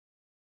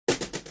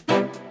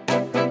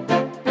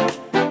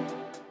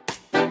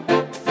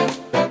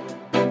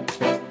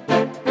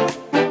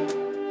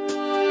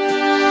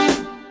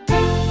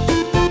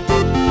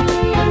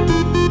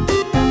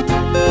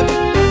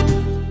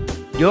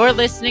You're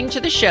listening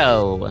to the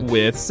show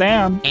with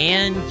Sam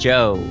and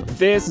Joe.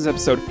 This is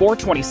episode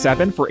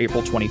 427 for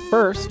April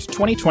 21st,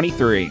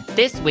 2023.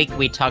 This week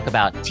we talk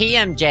about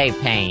TMJ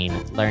pain,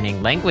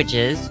 learning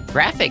languages,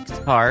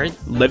 graphics cards,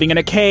 living in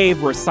a cave,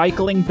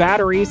 recycling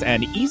batteries,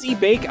 and easy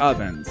bake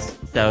ovens.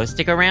 So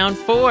stick around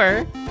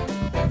for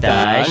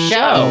the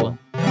show.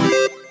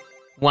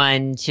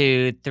 1,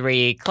 2,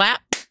 3,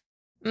 clap.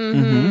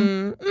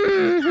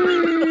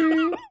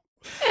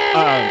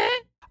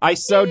 I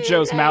sewed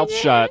Joe's mouth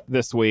shut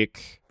this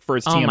week for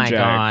his TMJ. Oh my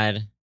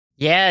God.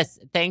 Yes.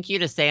 Thank you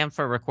to Sam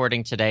for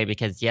recording today,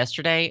 because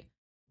yesterday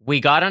we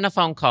got on a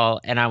phone call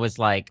and I was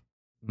like,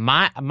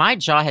 my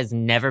jaw has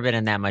never been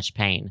in that much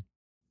pain.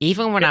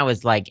 Even when I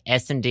was like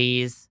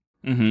S&Ds.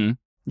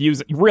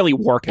 Really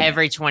working.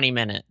 Every 20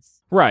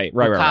 minutes. Right.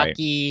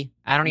 Bukkake.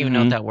 I don't even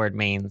know what that word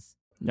means.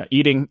 Yeah,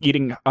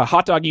 eating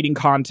hot dog eating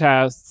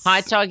contests.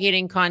 Hot dog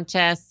eating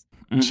contests.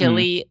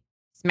 Chili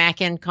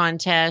smacking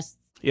contests.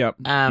 Yep.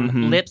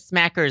 Lip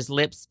smackers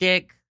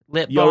lipstick.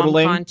 Lip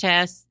yodeling balm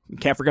contest.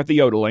 Can't forget the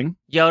yodeling.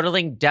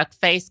 Yodeling duck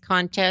face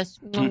contest.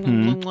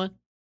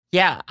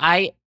 Yeah,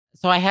 I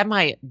had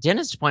my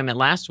dentist appointment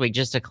last week,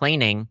 just a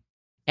cleaning,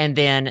 and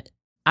then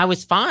I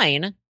was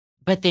fine.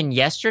 But then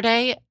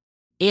yesterday,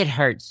 it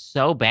hurt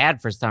so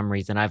bad for some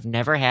reason. I've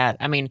never had.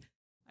 I mean,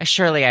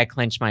 surely I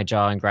clench my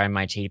jaw and grind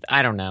my teeth.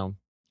 I don't know.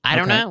 I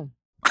don't know.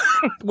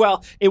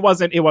 Well, it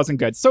wasn't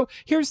good. So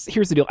here's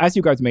the deal. As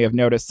you guys may have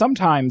noticed,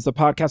 sometimes the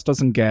podcast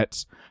doesn't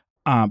get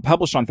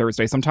published on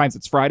Thursday. Sometimes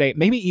it's Friday,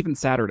 maybe even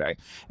Saturday.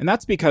 And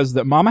that's because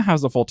that Mama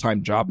has a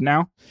full-time job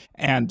now.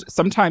 And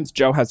sometimes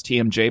Joe has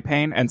TMJ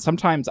pain. And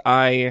sometimes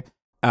I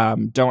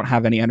don't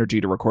have any energy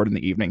to record in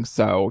the evening.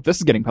 So this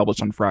is getting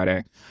published on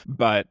Friday.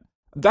 But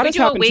that has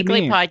happened to me. We do a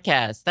weekly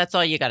podcast. That's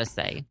all you got to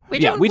say. We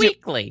do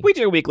weekly. We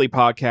do a weekly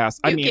podcast.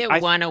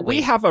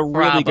 We have a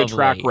really good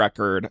track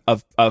record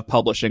of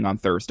publishing on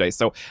Thursday.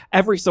 So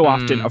every so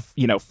often,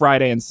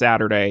 Friday and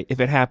Saturday, if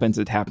it happens,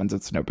 it happens.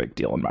 It's no big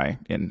deal in my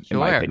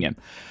opinion.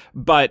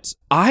 But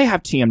I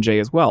have TMJ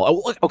as well.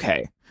 Oh,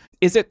 okay.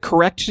 Is it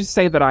correct to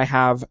say that I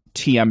have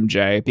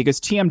TMJ?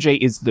 Because TMJ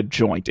is the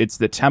joint. It's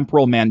the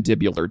temporal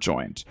mandibular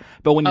joint.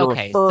 But when you're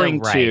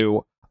referring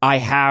to I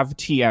have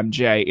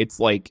TMJ, it's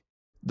like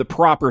the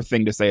proper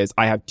thing to say is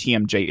I have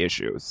TMJ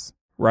issues,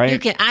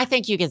 right? I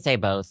think you can say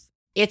both.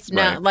 It's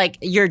not like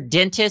your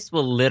dentist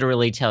will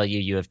literally tell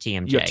you have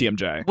TMJ. You have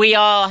TMJ. We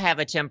all have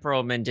a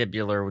temporal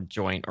mandibular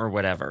joint or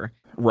whatever.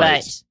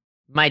 Right. But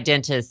my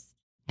dentist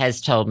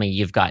has told me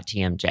you've got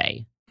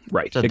TMJ.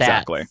 Right, so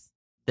exactly. That's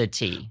the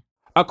T.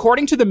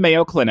 According to the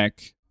Mayo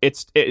Clinic,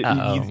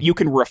 you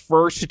can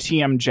refer to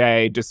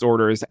TMJ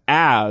disorders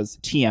as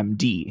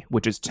TMD,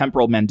 which is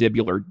temporal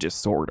mandibular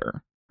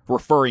disorder,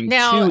 referring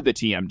to the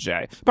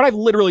TMJ. But I've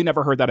literally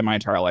never heard that in my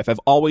entire life. I've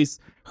always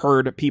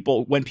heard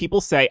when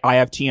people say I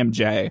have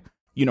TMJ,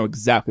 you know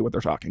exactly what they're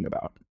talking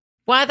about.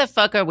 Why the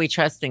fuck are we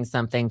trusting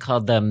something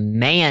called the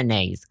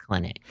Mayonnaise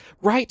Clinic?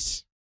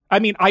 Right. I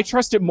mean, I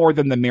trust it more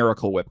than the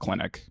Miracle Whip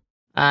Clinic.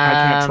 I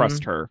can't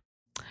trust her.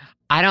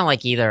 I don't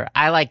like either.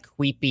 I like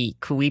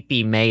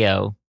Queepy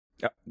Mayo.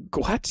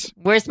 What?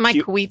 Where's my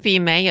Queepy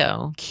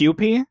Mayo?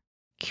 Queepy?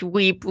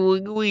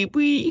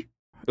 Queepy.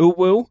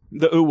 Uwu?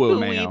 The Uwu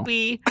Mayo.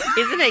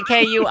 Isn't it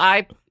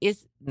K-U-I?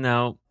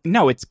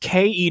 No, it's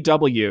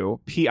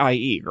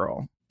K-E-W-P-I-E,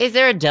 girl. Is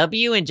there a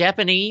W in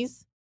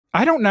Japanese?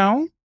 I don't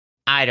know.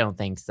 I don't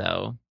think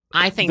so.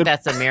 I think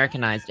that's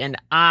Americanized, and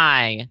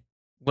I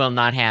will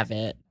not have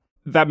it.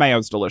 That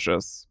mayo's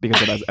delicious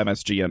because it has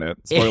MSG in it.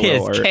 Spoiler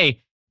alert.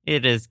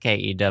 It is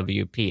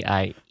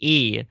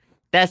K-E-W-P-I-E.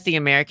 That's the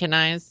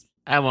Americanized.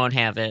 I won't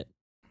have it.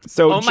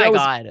 So my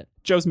God.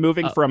 Joe's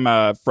moving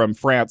from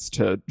France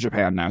to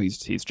Japan now.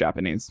 He's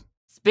Japanese.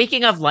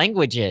 Speaking of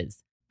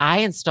languages, I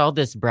installed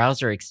this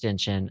browser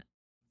extension.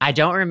 I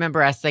don't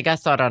remember. I think I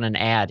saw it on an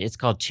ad. It's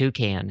called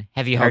Toucan.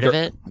 Have you heard of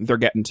it? They're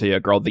getting to you,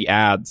 girl. The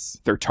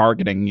ads. They're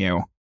targeting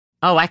you.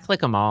 Oh, I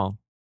click them all.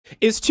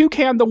 Is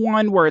Toucan the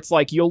one where it's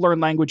like you'll learn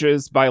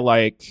languages by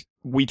like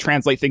we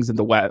translate things in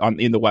the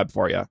web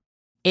for you?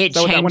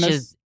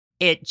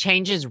 It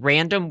changes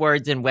random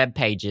words in web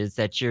pages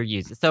that you're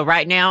using. So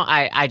right now,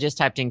 I just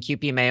typed in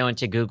QP Mayo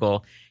into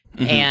Google,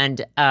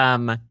 and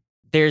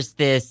there's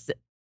this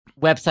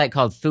website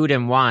called Food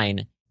and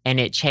Wine, and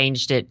it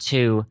changed it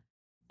to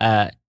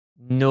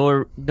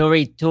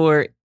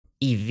Nourriture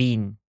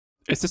Evin.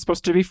 Is this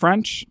supposed to be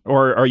French,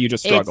 or are you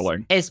just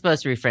struggling? It's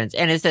supposed to be French,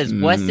 and it says,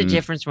 "What's the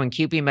difference between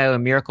QP Mayo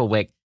and Miracle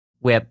Whip?"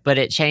 But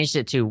it changed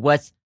it to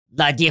 "What's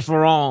la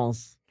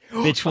différence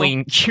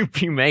between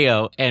QP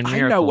Mayo and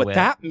Miracle Whip?" I know what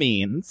that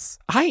means.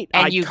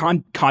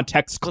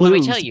 Context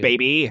clues,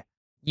 baby.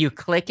 You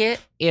click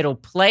it, it'll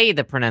play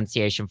the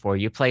pronunciation for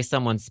you, play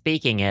someone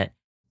speaking it,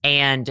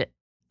 and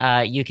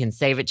you can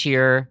save it to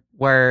your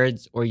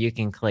words, or you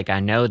can click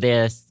 "I know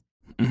this,"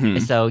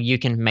 so you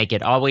can make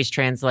it always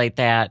translate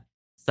that.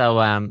 So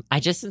I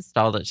just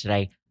installed it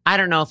today. I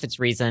don't know if it's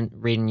reading,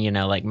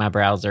 like my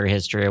browser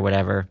history or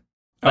whatever.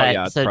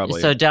 But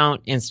probably. So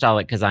don't install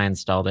it because I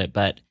installed it,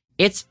 but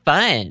it's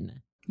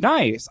fun.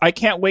 Nice. I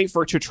can't wait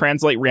to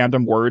translate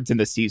random words in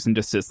the cease and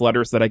desist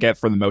letters that I get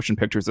from the Motion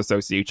Pictures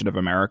Association of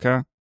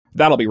America.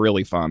 That'll be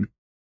really fun.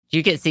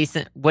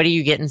 What are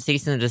you getting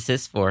cease and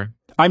desist for?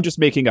 I'm just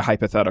making a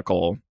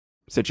hypothetical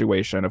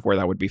situation of where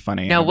that would be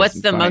funny. No,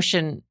 what's the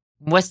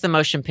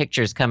motion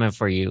pictures coming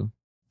for you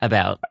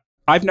about?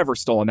 I've never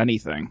stolen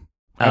anything.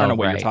 I don't know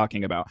what you're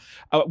talking about.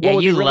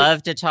 You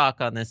love to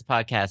talk on this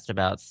podcast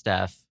about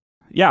stuff.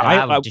 Yeah,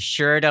 I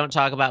sure don't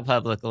talk about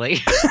publicly.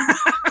 I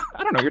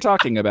don't know what you're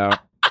talking about.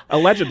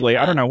 Allegedly,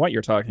 I don't know what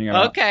you're talking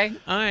about. Okay,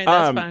 all right,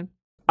 that's fine.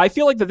 I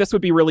feel like that this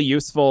would be really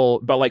useful,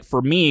 but like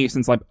for me,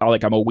 since I'm a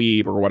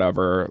weeb or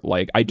whatever,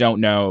 like I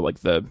don't know like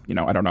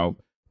I don't know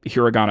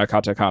hiragana,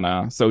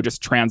 katakana, so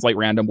just translate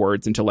random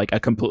words into like a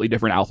completely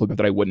different alphabet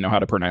that I wouldn't know how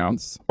to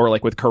pronounce. Or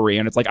like with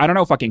Korean, it's like I don't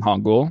know fucking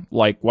Hangul,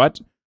 like what?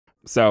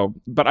 So,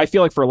 but I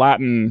feel like for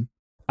Latin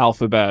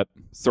alphabet,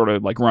 sort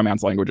of like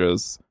Romance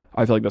languages,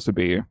 I feel like this would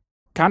be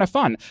kind of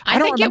fun. I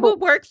think it would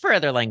work for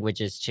other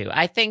languages too.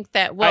 I think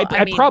that,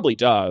 it probably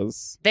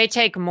does. They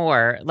take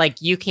more.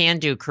 Like you can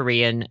do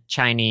Korean,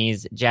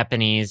 Chinese,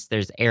 Japanese.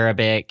 There's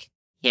Arabic,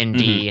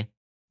 Hindi,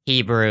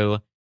 Hebrew,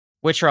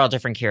 which are all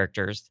different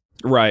characters.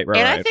 Right.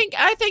 And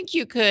I think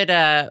you could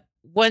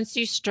once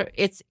you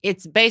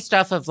it's based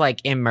off of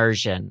like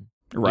immersion.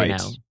 Right. You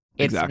know?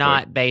 It's exactly.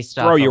 not based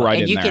off. Throw you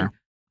right in there.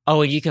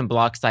 And you can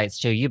block sites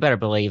too. You better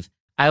believe.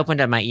 I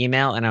opened up my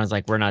email and I was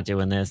like, we're not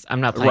doing this.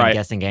 I'm not playing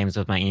guessing games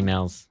with my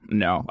emails.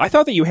 No. I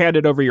thought that you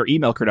handed over your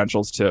email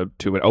credentials to an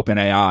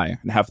OpenAI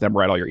and have them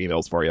write all your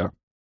emails for you.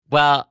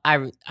 Well,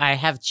 I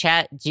have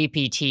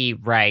ChatGPT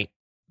write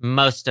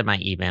most of my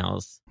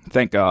emails.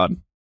 Thank God.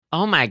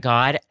 Oh my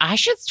God. I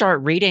should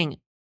start reading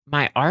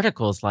my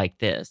articles like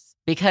this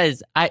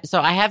because I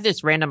have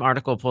this random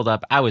article pulled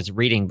up I was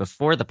reading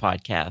before the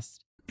podcast.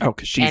 Oh,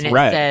 because she's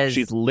read.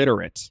 She's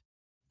literate.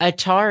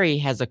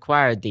 Atari has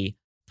acquired the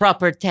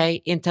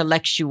propriété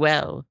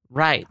intellectuelle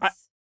rights.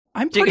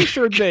 I'm pretty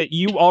sure that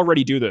you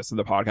already do this in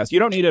the podcast. You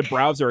don't need a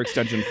browser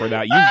extension for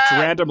that. You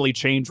randomly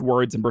change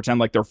words and pretend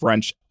like they're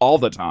French all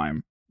the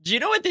time. Do you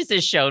know what this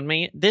has shown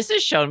me? This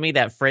has shown me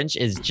that French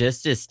is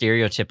just as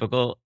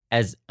stereotypical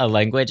as a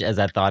language as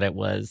I thought it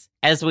was,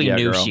 as we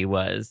knew she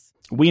was.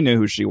 We knew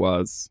who she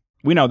was.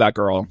 We know that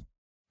girl.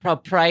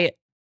 Propriété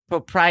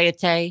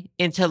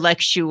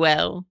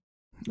intellectuelle.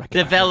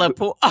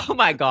 Developer. Oh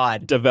my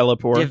God.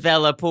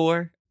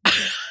 Developer.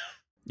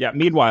 Yeah.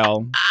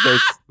 Meanwhile,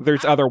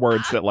 there's other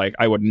words that like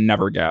I would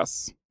never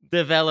guess.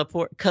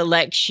 Developer.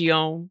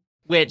 Collection.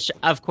 Which,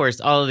 of course,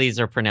 all of these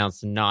are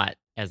pronounced not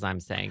as I'm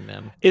saying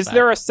them. Is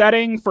there a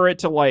setting for it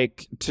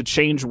to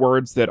change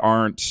words that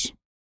aren't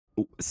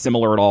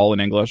similar at all in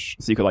English?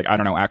 So you could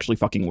actually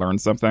fucking learn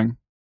something?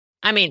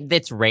 I mean,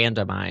 it's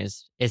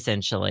randomized,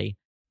 essentially.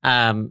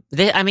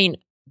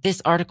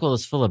 This article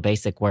is full of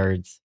basic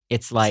words.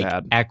 It's like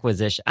sad.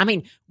 Acquisition. I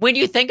mean, when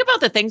you think about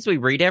the things we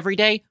read every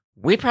day,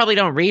 we probably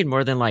don't read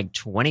more than like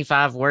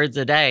 25 words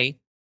a day.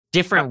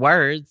 Different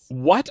words.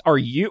 What are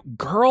you?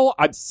 Girl,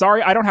 I'm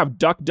sorry. I don't have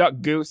duck,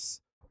 duck, goose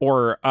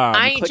or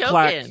I ain't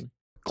joking.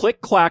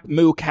 Click, clack,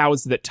 moo,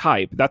 cows that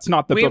type. That's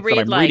not the book that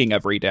I'm reading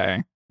every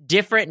day.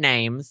 Different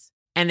names.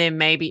 And then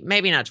maybe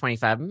not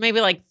 25,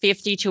 maybe like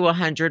 50 to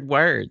 100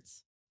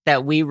 words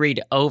that we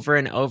read over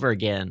and over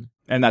again.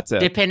 And that's it.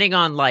 Depending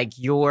on like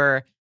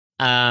your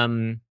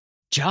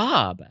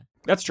job.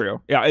 That's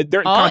true. Yeah,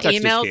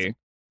 context emails, is key.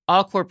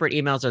 All corporate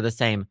emails are the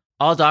same.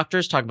 All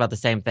doctors talk about the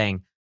same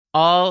thing.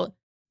 All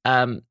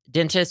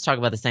dentists talk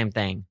about the same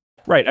thing.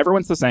 Right.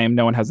 Everyone's the same.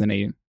 No one has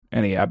any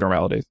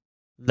abnormalities.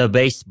 The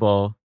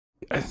baseball.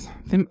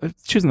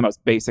 Choosing the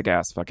most basic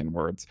ass fucking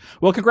words.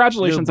 Well,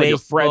 congratulations on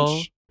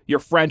your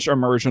French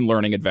immersion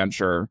learning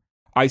adventure.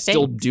 I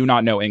still do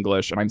not know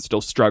English, and I'm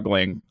still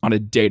struggling on a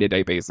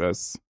day-to-day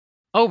basis.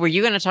 Oh, were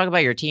you going to talk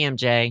about your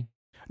TMJ?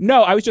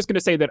 No, I was just going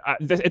to say that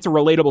it's a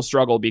relatable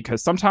struggle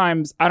because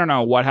sometimes, I don't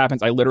know what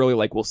happens, I literally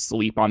will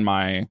sleep on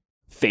my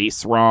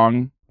face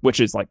wrong, which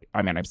is I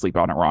sleep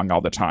on it wrong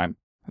all the time.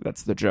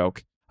 That's the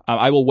joke.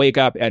 I will wake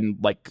up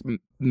and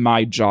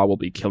my jaw will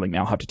be killing me.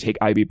 I'll have to take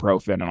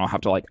ibuprofen and I'll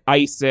have to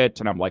ice it,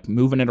 and I'm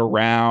moving it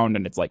around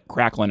and it's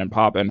crackling and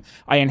popping.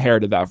 I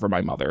inherited that from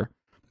my mother.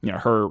 You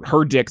know,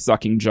 her dick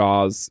sucking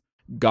jaws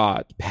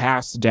got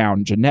passed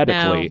down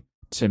genetically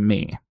to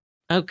me.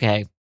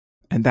 Okay.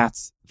 And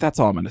that's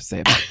all I'm going to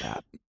say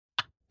about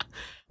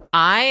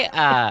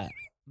that.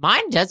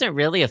 Mine doesn't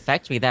really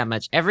affect me that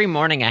much. Every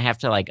morning I have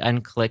to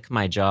unclick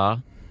my jaw.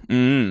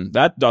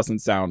 That doesn't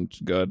sound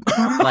good.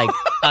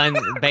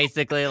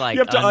 Basically, you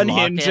have to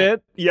unhinge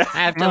it. Yeah, I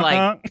have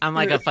to I'm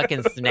like a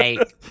fucking snake.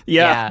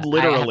 Yeah,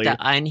 literally. I have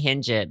to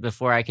unhinge it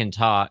before I can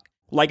talk.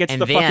 It's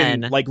the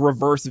fucking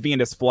reverse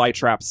Venus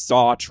flytrap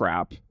saw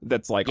trap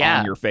that's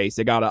on your face.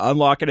 You gotta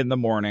unlock it in the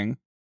morning.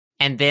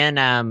 And then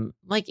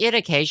it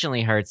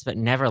occasionally hurts, but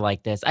never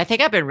like this. I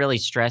think I've been really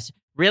stressed,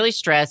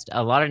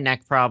 a lot of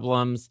neck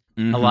problems,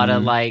 a lot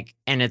of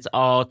and it's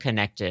all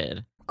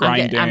connected.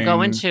 Grinding. I'm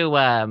going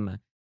to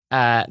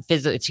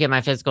to get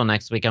my physical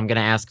next week. I'm going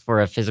to ask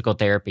for a physical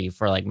therapy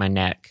for my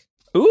neck.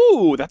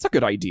 Ooh, that's a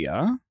good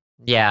idea.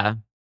 Yeah.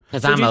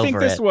 because I'm over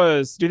it.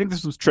 Do you think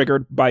this was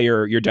triggered by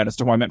your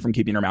dentist appointment from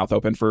keeping your mouth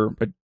open for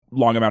a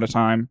long amount of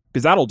time?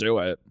 Because that'll do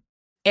it.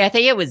 I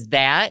think it was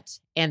that,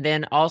 and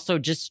then also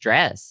just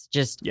stress.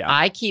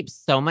 I keep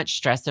so much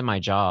stress in my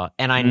jaw,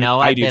 and I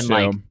know I've been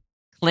like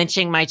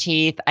clenching my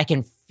teeth. I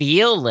can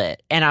feel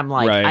it, and I'm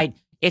like,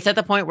 it's at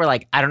the point where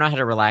like I don't know how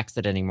to relax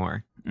it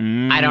anymore.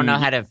 I don't know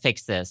how to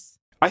fix this.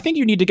 I think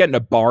you need to get in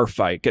a bar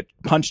fight, get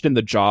punched in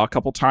the jaw a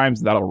couple times,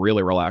 and that'll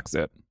really relax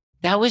it.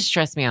 That would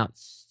stress me out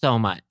so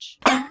much.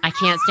 I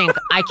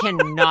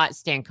cannot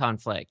stand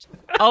conflict.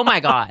 Oh my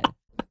God.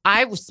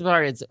 I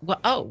started,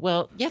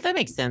 yeah, that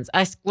makes sense.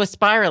 I was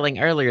spiraling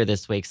earlier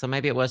this week, so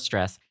maybe it was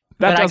stress.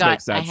 That does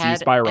make sense.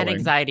 I had an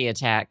anxiety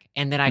attack,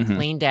 and then I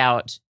cleaned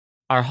out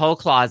our whole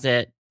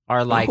closet,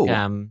 our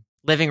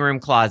living room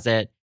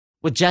closet.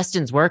 Well,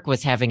 Justin's work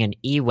was having an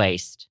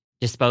e-waste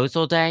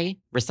disposal day,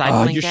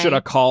 recycling day. You should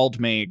have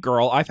called me,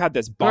 girl. I've had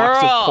this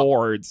box of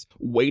cords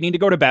waiting to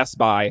go to Best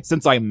Buy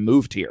since I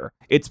moved here.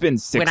 It's been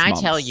 6 months. When I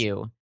tell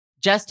you,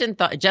 Justin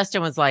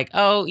was like,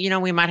 oh,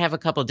 we might have a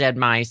couple dead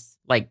mice,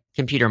 like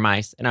computer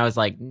mice. And I was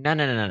like,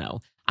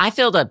 no. I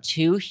filled up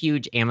 2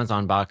 huge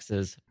Amazon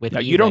boxes with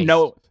e-waste. You don't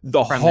know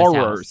the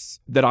horrors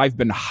that I've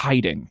been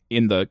hiding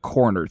in the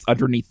corners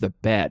underneath the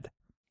bed.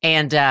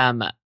 And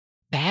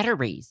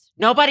batteries.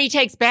 Nobody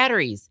takes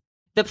batteries.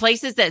 The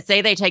places that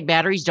say they take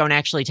batteries don't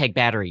actually take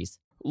batteries.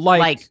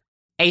 Like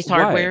Ace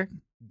Hardware,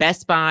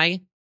 Best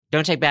Buy,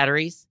 don't take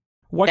batteries.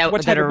 What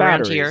type of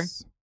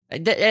batteries? AA,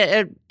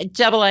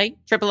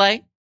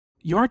 AAA.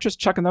 You aren't just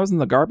chucking those in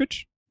the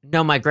garbage?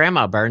 No, my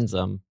grandma burns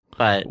them.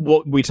 But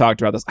we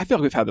talked about this. I feel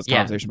like we've had this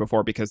conversation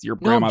before because your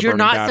grandma burning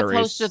batteries. You're not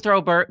supposed to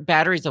throw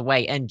batteries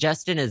away, and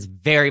Justin is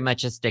very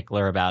much a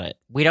stickler about it.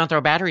 We don't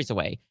throw batteries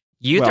away.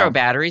 You throw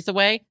batteries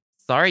away?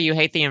 Sorry, you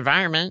hate the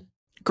environment.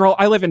 Girl,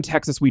 I live in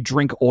Texas. We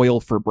drink oil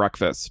for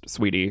breakfast,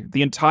 sweetie.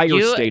 The entire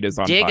state is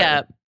on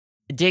fire.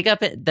 Dig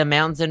up at the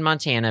mountains in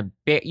Montana.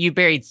 You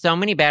buried so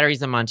many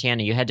batteries in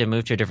Montana, you had to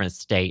move to a different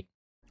state.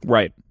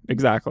 Right,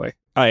 exactly.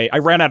 I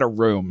ran out of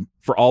room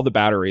for all the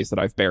batteries that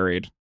I've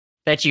buried.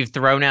 That you've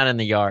thrown out in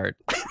the yard.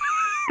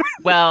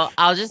 Well,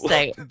 I'll just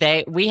say,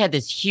 we had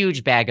this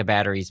huge bag of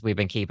batteries we've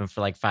been keeping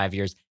for like 5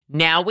 years.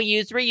 Now we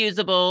use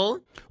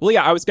reusable. Well,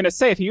 yeah, I was going to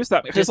say, if you use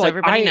that... Just so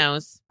everybody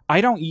knows.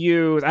 I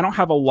don't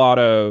have a lot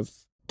of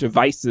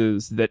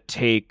devices that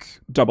take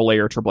AA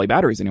or AAA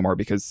batteries anymore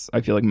because I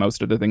feel like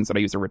most of the things that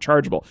I use are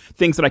rechargeable.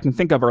 Things that I can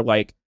think of are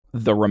like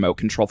the remote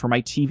control for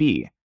my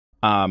TV.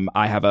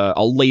 I have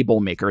a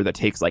label maker that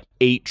takes like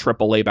 8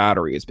 AAA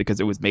batteries because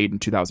it was made in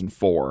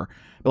 2004.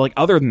 But like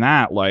other than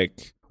that,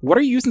 like what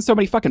are you using so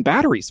many fucking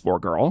batteries for,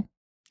 girl?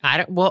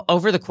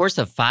 Over the course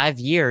of 5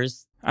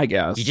 years, I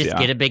guess you just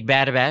get a big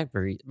bag of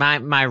batteries.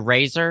 My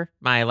razor,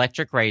 my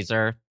electric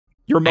razor,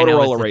 your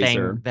Motorola razor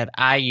thing that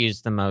I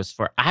use the most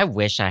for. I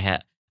wish I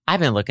had. I've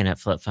been looking at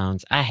flip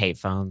phones. I hate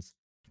phones.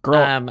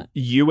 Girl,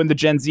 you and the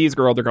Gen Zs,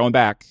 girl, they're going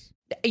back.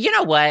 You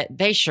know what?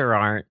 They sure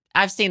aren't.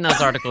 I've seen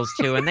those articles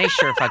too, and they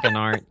sure fucking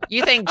aren't.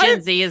 You think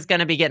Gen Z is going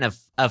to be getting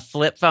a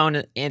flip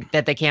phone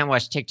that they can't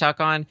watch TikTok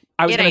on?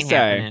 I was going to say,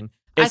 happening.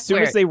 As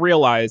soon as they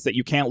realize that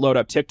you can't load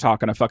up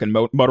TikTok on a fucking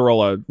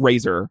Motorola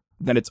Razr,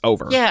 then it's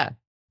over. Yeah.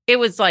 It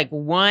was like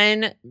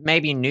one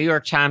maybe New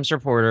York Times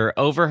reporter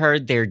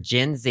overheard their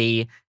Gen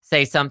Z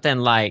say something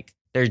like,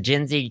 their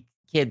Gen Z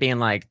kid being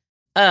like,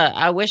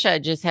 I wish I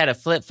just had a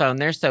flip phone.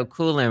 They're so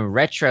cool and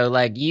retro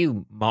like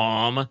you,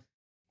 mom.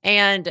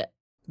 And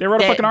they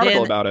wrote a fucking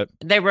article about it.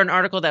 They wrote an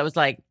article that was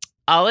like,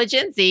 all of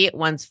Gen Z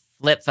wants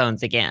flip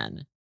phones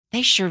again.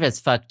 They sure as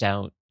fuck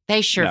don't.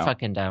 They sure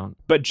fucking don't.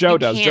 But Joe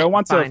does. Joe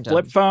wants a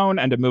flip phone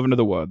and to move into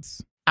the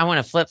woods. I want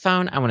a flip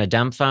phone. I want a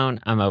dumb phone.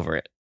 I'm over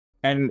it.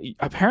 And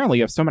apparently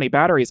you have so many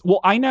batteries. Well,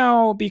 I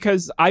know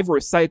because I've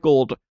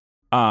recycled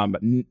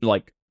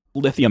like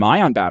lithium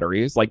ion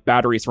batteries, like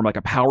batteries from like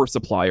a power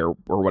supply or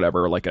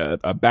whatever, like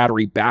a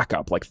battery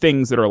backup, like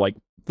things that are like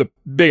the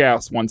big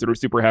ass ones that are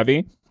super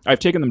heavy. I've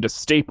taken them to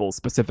Staples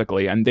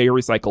specifically and they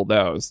recycle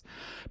those.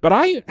 But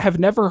I have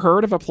never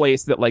heard of a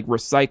place that like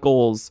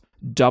recycles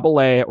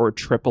AA or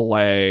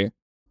AAA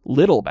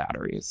little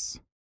batteries.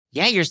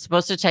 Yeah, you're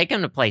supposed to take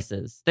them to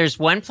places. There's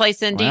one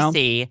place in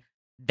DC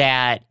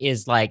that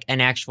is like an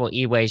actual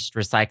e-waste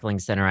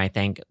recycling center, I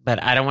think,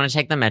 but I don't want to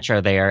take the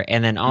metro there.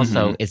 And then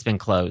also it's been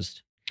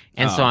closed.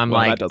 And so I'm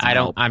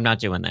I'm not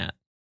doing that.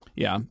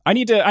 Yeah. I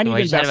need to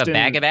invest have a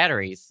bag of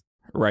batteries.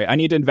 Right. I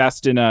need to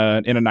invest in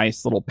a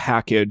nice little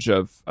package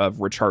of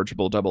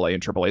rechargeable AA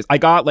and AAAs. I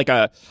got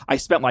I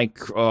spent like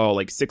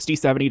 $60,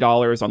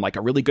 $70 on like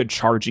a really good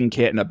charging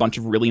kit and a bunch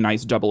of really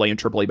nice AA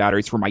and AAA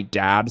batteries for my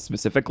dad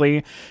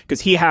specifically,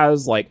 because he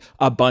has like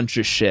a bunch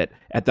of shit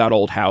at that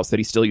old house that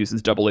he still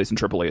uses AA's and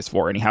AAAs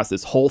for. And he has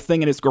this whole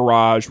thing in his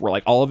garage where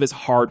like all of his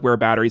hardware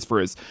batteries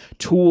for his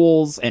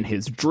tools and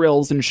his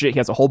drills and shit. He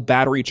has a whole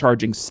battery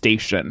charging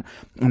station.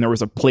 And there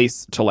was a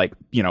place to like,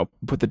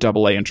 put the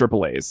AA and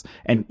AAAs.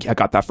 And I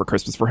got that for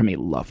Christmas for him. He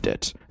loved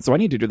it. So I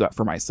need to do that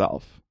for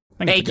myself.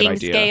 I think baking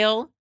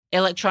scale,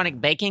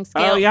 electronic baking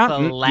scale,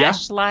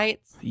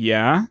 flashlights.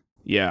 Yeah.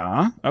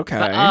 Okay.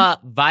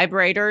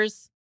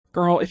 Vibrators.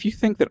 Girl, if you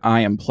think that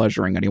I am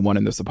pleasuring anyone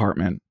in this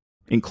apartment,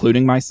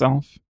 including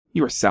myself,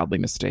 you are sadly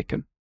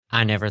mistaken.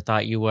 I never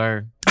thought you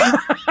were.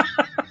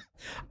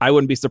 I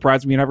wouldn't be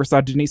surprised if you never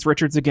saw Denise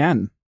Richards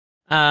again.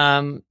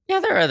 Yeah,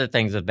 there are other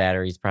things with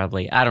batteries,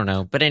 probably. I don't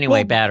know. But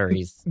anyway,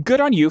 batteries.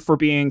 Good on you for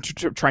being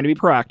trying to be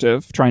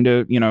proactive, trying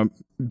to,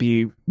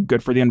 be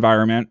good for the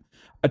environment.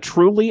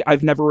 Truly,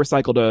 I've never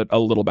recycled a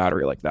little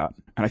battery like that.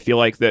 And I feel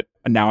like that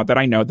now that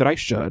I know that I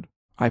should,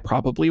 I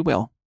probably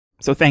will.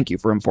 So thank you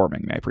for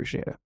informing me. I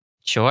appreciate it.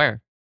 Sure.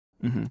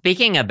 Mm-hmm.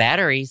 Speaking of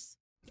batteries.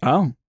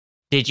 Oh.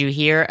 Did you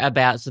hear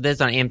about, so this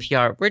is on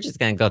NPR. We're just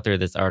going to go through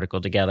this article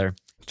together.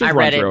 I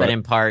read it, but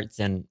in parts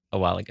and a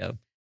while ago.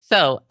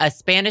 So, a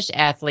Spanish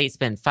athlete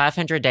spent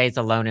 500 days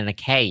alone in a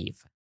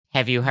cave.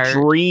 Have you heard?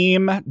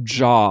 Dream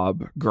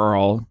job,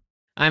 girl.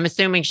 I'm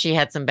assuming she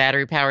had some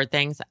battery-powered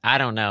things. I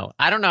don't know.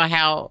 I don't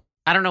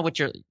know what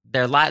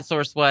their light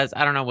source was.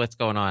 I don't know what's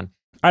going on.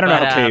 I don't know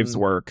how caves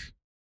work.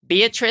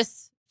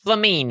 Beatrice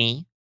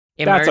Flamini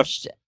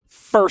emerged.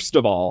 First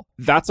of all,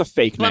 that's a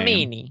fake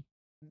Flamini. name.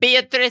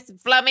 Beatrice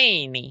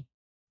Flamini.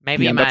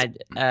 Maybe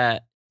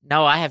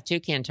no, I have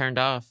toucan turned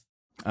off.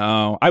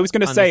 Oh, I was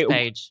going to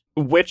say,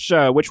 which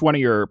one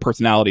of your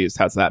personalities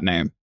has that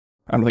name?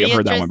 I don't think I've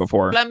heard that one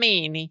before.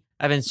 Flamini.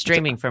 I've been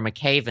streaming from a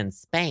cave in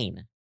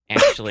Spain,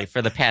 actually,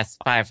 for the past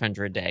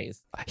 500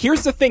 days.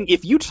 Here's the thing.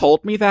 If you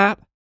told me that,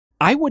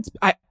 I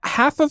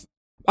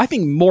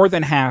think more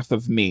than half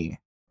of me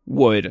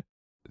would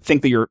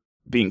think that you're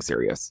being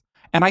serious.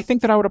 And I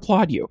think that I would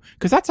applaud you,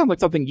 because that sounds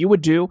like something you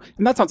would do,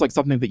 and that sounds like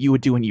something that you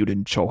would do and you'd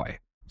enjoy.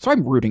 So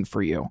I'm rooting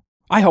for you.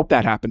 I hope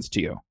that happens to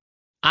you.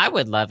 I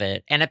would love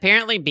it. And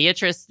apparently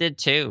Beatrice did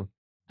too.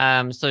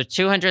 So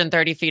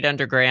 230 feet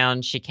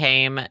underground,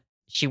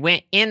 she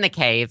went in the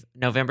cave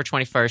November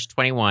 21st,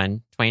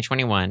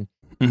 2021.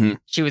 Mm-hmm.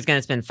 She was going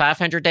to spend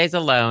 500 days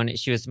alone.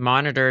 She was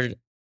monitored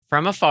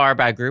from afar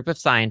by a group of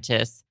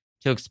scientists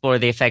to explore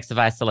the effects of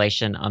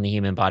isolation on the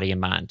human body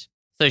and mind.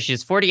 So she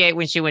was 48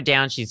 when she went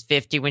down. She's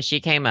 50 when she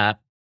came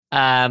up.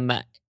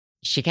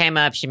 She came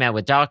up, she met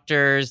with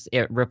doctors,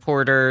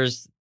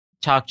 reporters,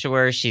 talked to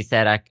her. She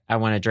said, I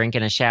want a drink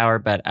and a shower,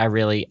 but I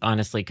really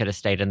honestly could have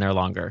stayed in there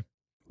longer.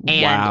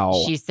 And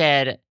she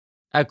said,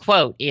 a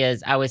quote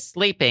is, I was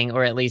sleeping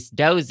or at least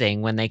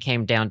dozing when they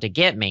came down to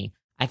get me.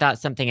 I thought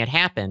something had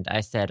happened.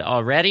 I said,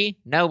 already?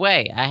 No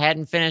way. I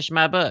hadn't finished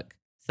my book.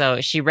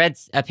 So she read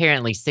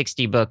apparently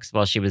 60 books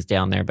while she was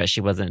down there, but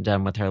she wasn't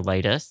done with her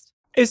latest.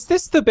 Is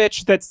this the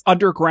bitch that's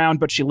underground,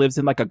 but she lives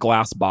in like a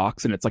glass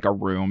box and it's like a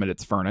room and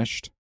it's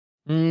furnished?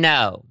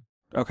 No.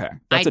 Okay.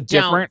 I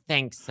don't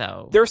think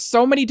so. There's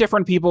so many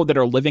different people that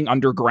are living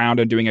underground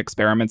and doing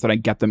experiments that I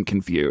get them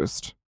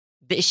confused.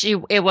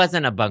 It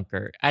wasn't a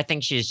bunker. I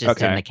think she's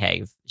just in the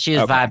cave. She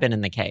was vibing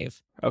in the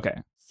cave.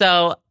 Okay.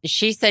 So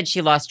she said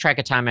she lost track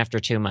of time after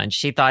 2 months.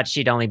 She thought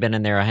she'd only been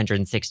in there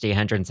 160,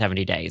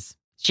 170 days.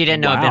 She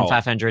didn't know it'd been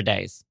 500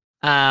 days.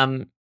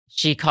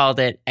 She called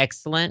it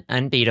excellent,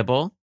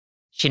 unbeatable.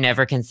 She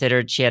never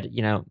considered she had,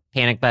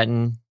 panic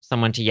button,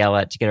 someone to yell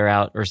at to get her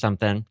out or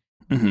something.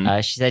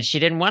 Mm-hmm. She said she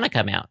didn't want to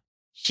come out.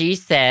 She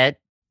said,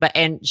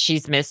 and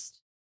she's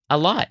missed a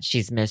lot.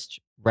 She's missed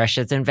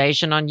Russia's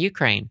invasion on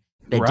Ukraine,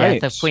 the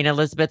death of Queen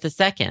Elizabeth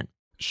II.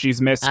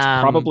 She's missed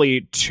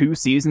probably 2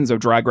 seasons of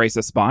Drag Race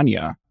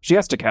España. She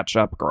has to catch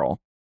up,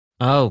 girl.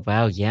 Oh,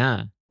 wow,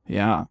 yeah.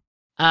 Yeah.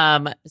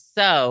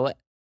 So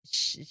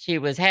she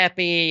was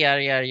happy,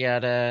 yada, yada,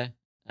 yada.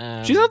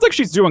 She sounds like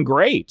she's doing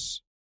great.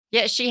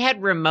 Yeah, she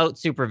had remote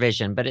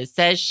supervision, but it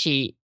says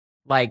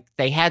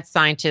they had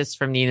scientists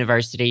from the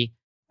university,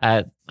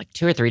 2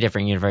 or 3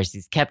 different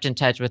universities, kept in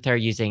touch with her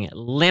using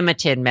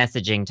limited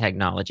messaging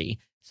technology.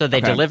 So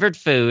they delivered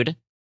food,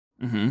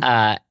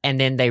 and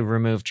then they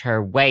removed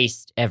her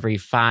waste every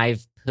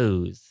 5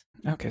 poos.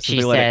 Okay, so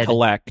they let it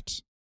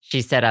collect.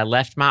 She said, I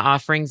left my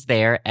offerings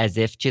there as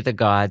if to the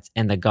gods,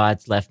 and the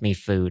gods left me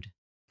food.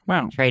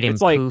 Wow. Trading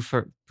poo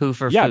for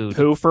food. Yeah,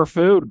 poo for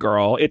food,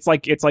 girl. It's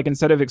like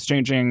instead of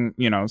exchanging,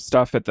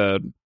 stuff at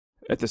the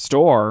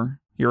store,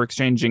 you're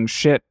exchanging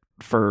shit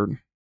for,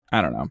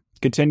 I don't know.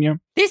 Continue.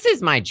 This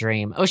is my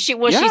dream. Oh, she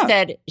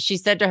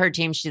said to her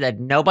team, she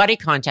said, nobody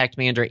contact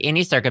me under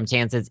any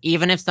circumstances,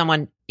 even if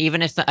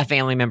a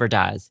family member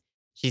dies.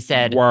 She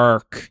said,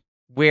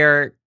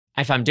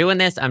 if I'm doing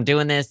this, I'm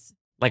doing this.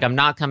 Like, I'm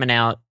not coming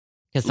out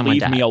because someone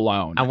died. Leave me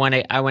alone. I want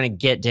to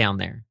get down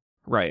there.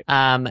 Right.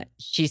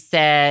 She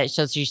said,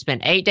 so she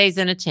spent 8 days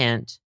in a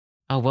tent.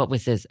 Oh, what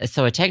was this?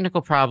 So a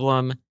technical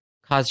problem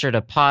caused her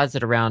to pause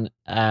at around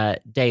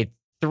day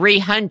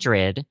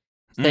 300.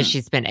 So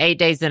she spent 8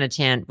 days in a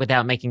tent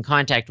without making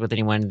contact with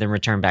anyone, and then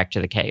returned back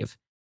to the cave.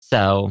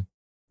 So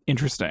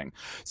interesting.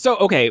 So,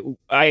 okay,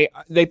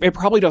 it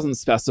probably doesn't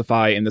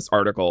specify in this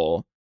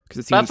article.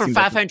 But for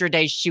 500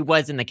 days, she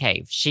was in the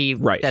cave.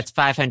 That's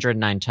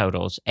 509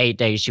 totals. 8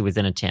 days she was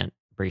in a tent,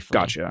 briefly.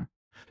 Gotcha.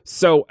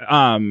 So,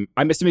 I'm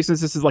assuming since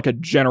this is like a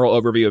general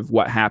overview of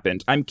what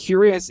happened, I'm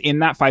curious in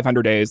that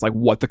 500 days, like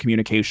what the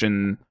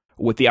communication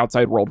with the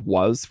outside world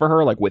was for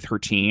her, like with her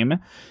team,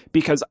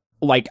 because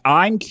like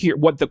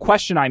what the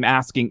question I'm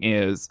asking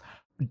is,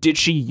 did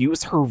she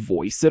use her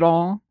voice at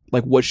all?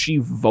 Like, was she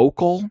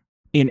vocal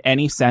in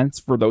any sense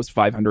for those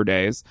 500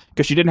 days?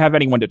 Because she didn't have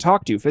anyone to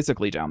talk to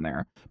physically down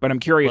there. But I'm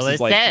curious,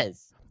 well,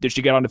 says. Did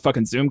she get on a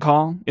fucking Zoom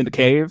call in the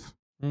cave?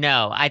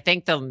 No, I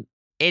think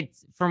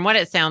it's from what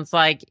it sounds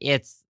like,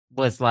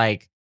 was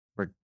like,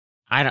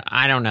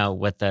 I don't know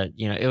what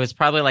it was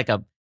probably like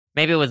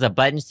maybe it was a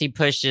button she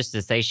pushed just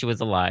to say she was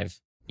alive.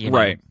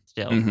 Right.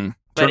 Still. Mm-hmm.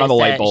 Turn on the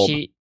light bulb.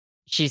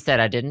 She said,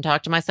 I didn't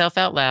talk to myself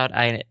out loud.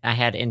 I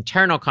had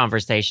internal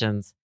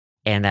conversations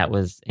and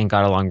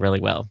got along really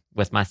well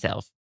with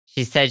myself.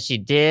 She said she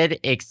did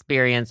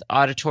experience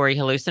auditory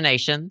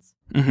hallucinations.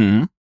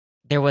 Mm-hmm.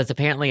 There was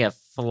apparently a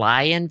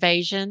fly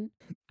invasion.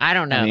 I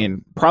don't know. I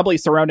mean, probably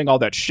surrounding all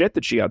that shit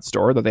that she had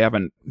stored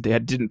that they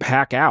didn't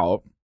pack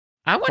out.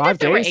 I wonder if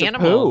there were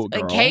animals.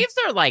 Caves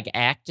are like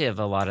active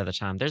a lot of the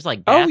time. There's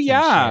like bats. Oh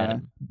yeah,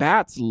 and shit.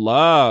 Bats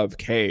love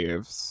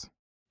caves.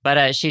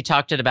 But she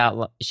talked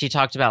about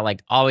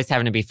like always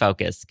having to be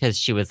focused because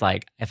she was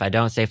like, if I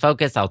don't stay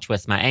focused, I'll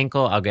twist my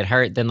ankle, I'll get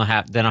hurt, then I'll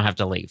have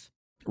to leave.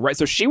 Right.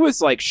 So she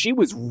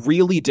was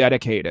really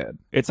dedicated.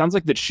 It sounds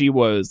like that she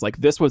was like,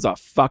 this was a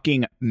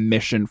fucking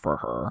mission for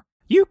her.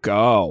 You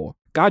go.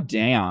 God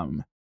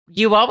damn.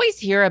 You always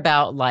hear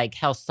about like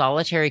how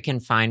solitary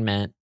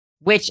confinement,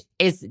 which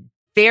is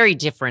very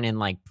different in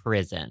like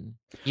prison.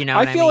 You know,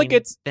 I feel like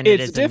it's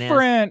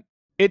different.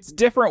 It's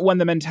different when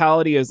the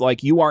mentality is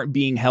like you aren't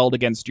being held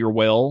against your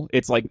will.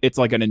 It's like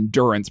an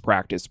endurance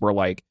practice where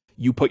like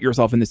you put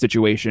yourself in the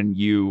situation,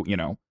 you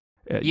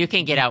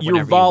can get out.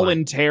 You're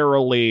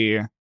voluntarily.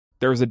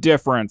 There's a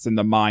difference in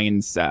the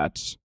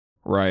mindset,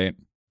 right?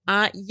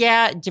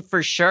 Yeah,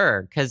 for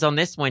sure. Because on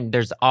this one,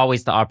 there's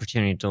always the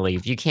opportunity to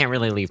leave. You can't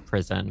really leave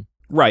prison.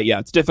 Right, yeah,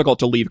 it's difficult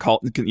to leave,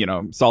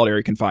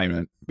 solitary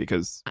confinement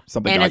because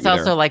something. And it's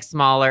also there. like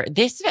smaller.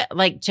 This,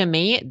 like to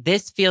me,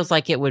 this feels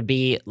like it would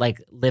be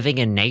like living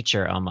in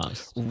nature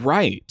almost.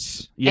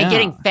 Right. Yeah. And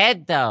getting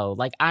fed though,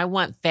 like I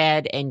want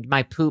fed, and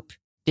my poop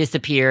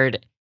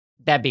disappeared.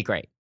 That'd be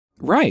great.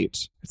 Right.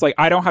 It's like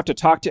I don't have to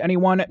talk to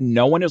anyone.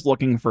 No one is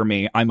looking for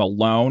me. I'm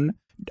alone.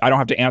 I don't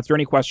have to answer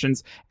any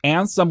questions,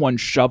 and someone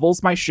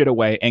shovels my shit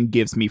away and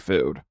gives me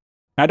food.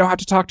 I don't have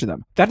to talk to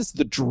them. That is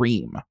the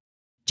dream.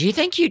 Do you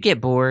think you'd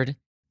get bored?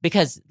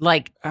 Because,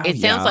 it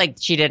sounds like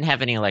she didn't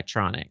have any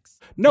electronics.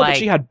 No, but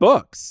she had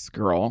books,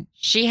 girl.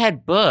 She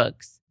had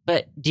books,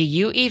 but do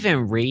you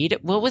even read?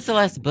 What was the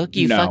last book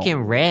you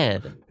fucking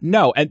read?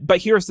 No,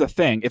 but here's the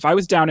thing. If I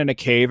was down in a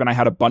cave and I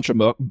had a bunch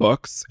of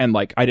books and,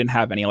 I didn't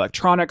have any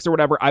electronics or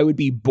whatever, I would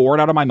be bored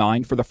out of my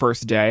mind for the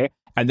first day,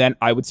 and then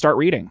I would start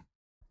reading.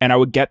 And I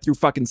would get through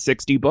fucking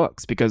 60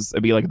 books because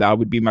it'd be like, that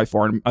would be my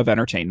form of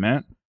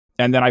entertainment.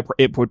 And then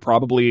it would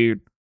probably,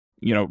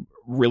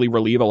 really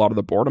relieve a lot of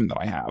the boredom that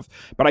I have.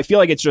 But I feel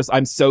like it's just,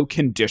 I'm so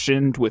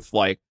conditioned with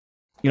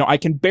I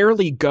can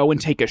barely go and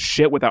take a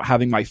shit without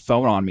having my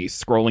phone on me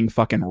scrolling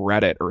fucking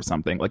Reddit or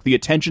something. Like the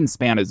attention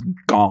span is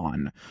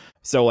gone.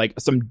 So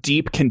some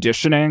deep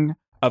conditioning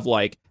of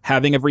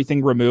having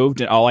everything removed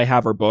and all I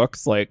have are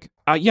books.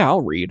 Yeah,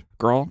 I'll read,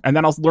 girl. And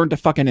then I'll learn to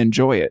fucking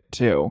enjoy it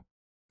too.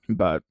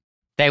 But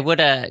they would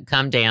have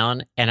come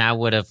down and I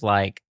would have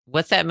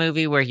what's that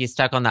movie where he's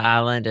stuck on the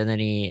island and then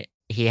he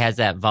has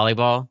that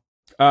volleyball?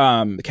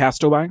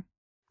 Castaway.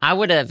 I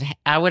would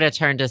have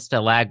turned a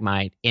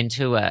stalagmite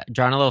into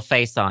drawn a little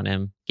face on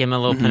him, give him a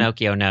little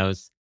Pinocchio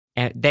nose,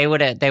 and they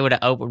would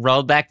have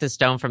rolled back the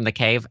stone from the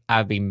cave.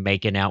 I'd be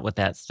making out with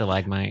that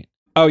stalagmite.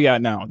 Oh yeah,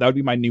 no, that would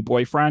be my new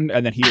boyfriend,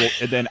 and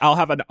then I'll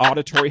have an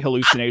auditory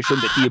hallucination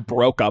that he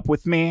broke up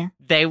with me.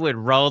 They would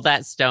roll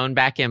that stone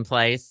back in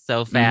place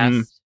so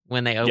fast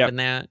when they open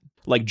that,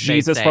 like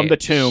Jesus from the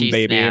tomb,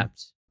 baby.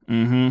 Snapped.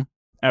 Mm-hmm.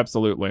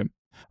 Absolutely.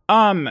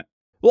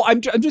 Well,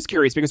 I'm just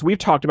curious because we've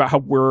talked about how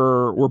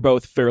we're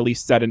both fairly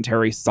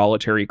sedentary,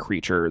 solitary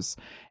creatures.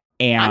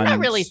 And I'm not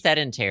really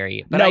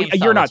sedentary, but no, I am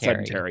you're not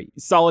sedentary.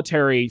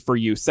 Solitary for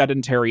you,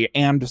 sedentary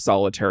and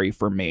solitary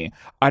for me.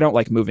 I don't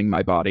like moving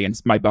my body, and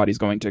my body's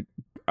going to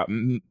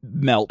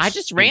melt. I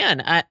just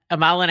ran a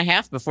mile and a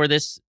half before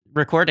this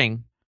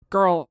recording.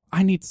 Girl,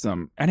 I need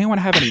some. Anyone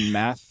have any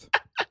meth?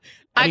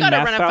 I got to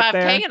run a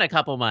 5K in a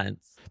couple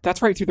months.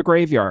 That's right, through the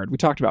graveyard. We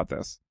talked about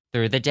this.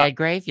 Through the dead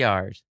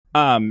graveyard.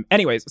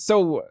 Anyways,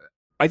 so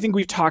I think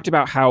we've talked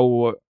about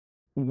how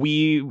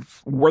we're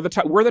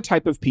the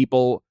type of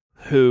people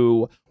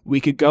who we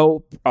could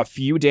go a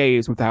few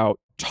days without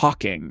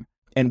talking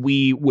and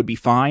we would be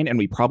fine and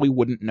we probably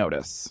wouldn't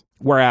notice.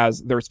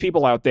 Whereas there's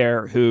people out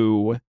there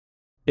who,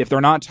 if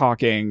they're not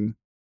talking,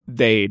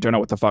 they don't know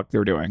what the fuck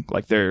they're doing.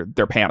 They're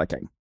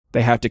panicking.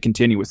 They have to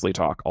continuously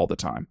talk all the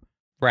time.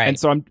 Right. And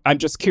so I'm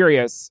just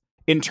curious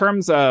in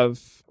terms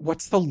of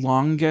what's the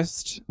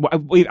longest.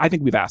 I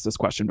think we've asked this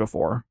question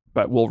before,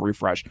 but we'll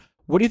refresh.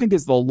 What do you think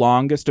is the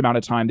longest amount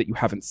of time that you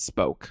haven't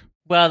spoke?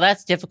 Well,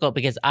 that's difficult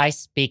because I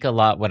speak a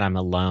lot when I'm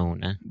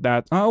alone.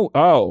 Oh.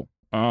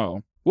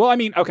 Well, I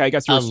mean, okay, I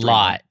guess you're a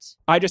lot.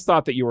 I just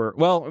thought that you were,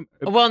 no.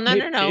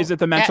 Is it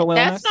the mental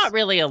illness? That's not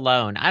really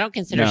alone. I don't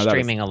consider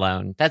streaming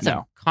alone. That's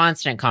a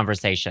constant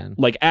conversation.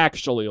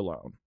 Actually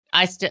alone.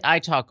 I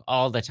talk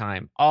all the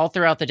time. All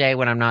throughout the day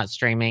when I'm not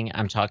streaming,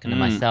 I'm talking to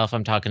myself.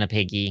 I'm talking to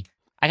Piggy.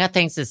 I got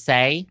things to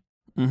say,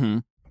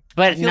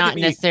 but not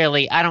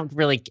necessarily. I don't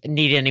really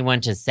need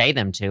anyone to say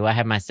them to. I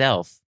have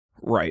myself.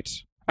 Right.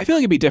 I feel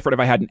like it'd be different if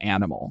I had an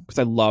animal because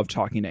I love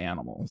talking to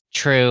animals.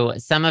 True.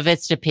 Some of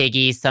it's to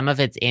Piggy. Some of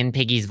it's in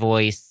Piggy's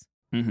voice.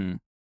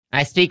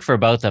 I speak for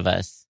both of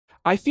us.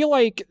 I feel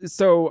like,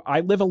 so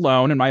I live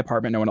alone in my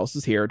apartment. No one else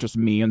is here, just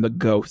me and the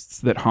ghosts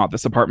that haunt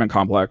this apartment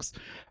complex.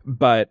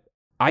 But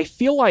I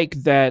feel like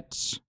that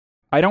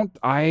I don't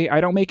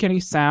make any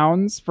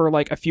sounds for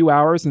like a few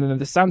hours. And then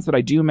the sounds that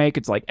I do make,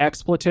 it's like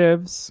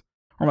expletives.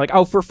 Or I'm like,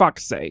 oh, for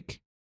fuck's sake.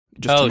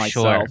 Just to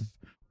myself. Sure.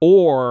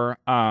 Or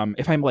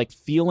if I'm like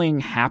feeling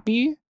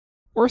happy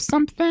or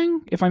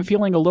something, if I'm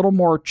feeling a little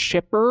more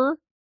chipper,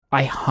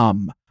 I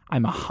hum.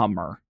 I'm a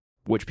hummer,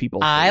 which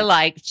people hate. I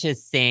like to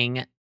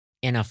sing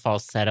in a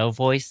falsetto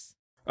voice.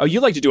 Oh, you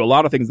like to do a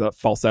lot of things with a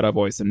falsetto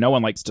voice, and no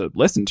one likes to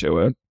listen to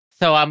it.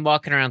 So I'm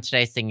walking around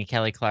today singing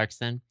Kelly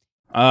Clarkson.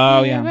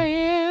 Oh, yeah. Here I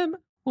am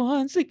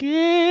once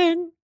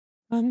again.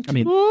 I'm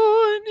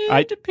torn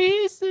into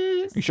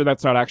pieces. Are you sure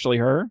that's not actually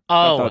her?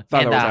 Oh, I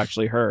thought it was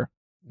actually her.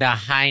 The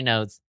high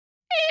notes.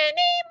 Anymore.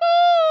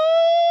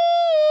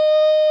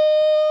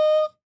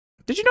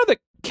 Did you know that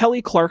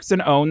Kelly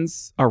Clarkson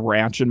owns a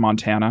ranch in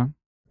Montana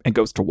and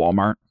goes to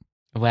Walmart?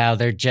 Wow,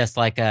 they're just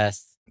like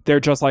us. They're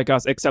just like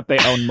us, except they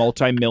own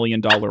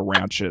multi-million-dollar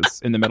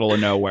ranches in the middle of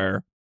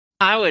nowhere.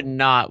 I would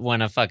not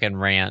want a fucking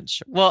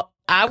ranch. Well,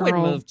 I would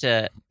move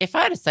to... If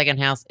I had a second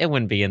house, it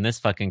wouldn't be in this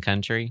fucking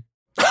country.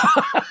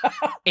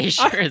 It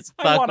sure as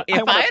fuck.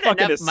 If I had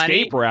enough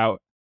money...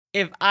 route.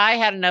 If I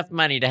had enough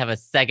money to have a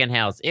second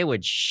house, it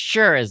would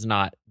sure as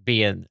not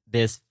be in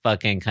this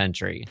fucking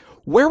country.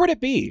 Where would it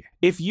be?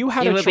 If you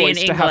had a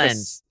choice to have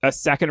a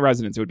second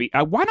residence, it would be...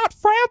 why not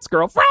France,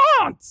 girl?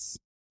 France!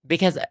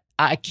 Because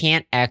I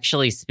can't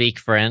actually speak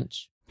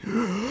French.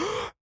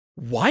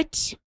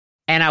 What?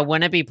 And I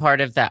want to be part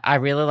of that. I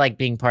really like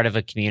being part of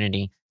a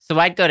community. So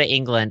I'd go to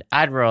England.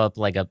 I'd grow up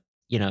like a,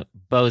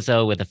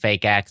 bozo with a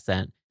fake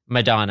accent.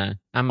 Madonna.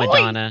 I'm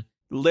Madonna.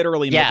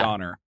 Literally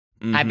Madonna.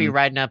 I'd be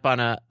riding up on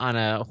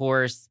a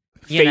horse.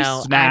 Face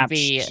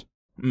snatched.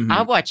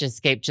 I'd watch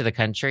Escape to the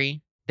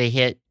Country, the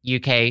hit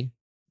UK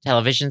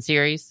television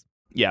series.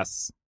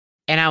 Yes.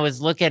 And I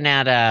was looking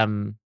at, I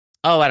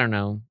don't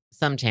know,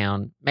 some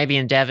town, maybe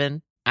in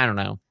Devon. I don't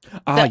know.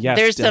 Yes,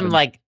 there's Devon. some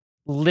like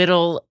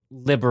little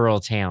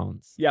liberal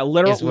towns. Yeah,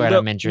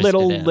 I'm interested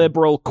little in.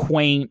 liberal,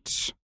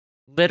 quaint.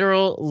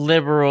 Literal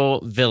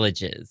liberal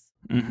villages.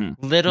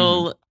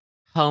 Little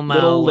homo.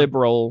 Little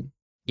liberal.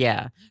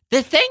 Yeah.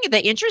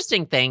 The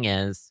interesting thing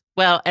is,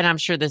 well, and I'm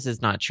sure this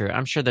is not true.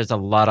 I'm sure there's a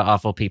lot of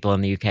awful people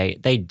in the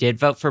UK. They did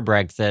vote for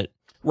Brexit.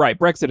 Right.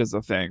 Brexit is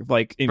a thing.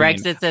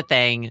 Brexit's a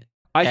thing.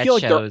 I feel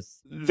like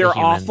they're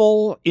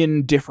awful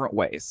in different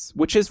ways,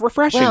 which is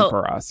refreshing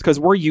for us because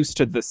we're used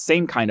to the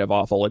same kind of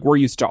awful. Like we're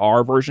used to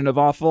our version of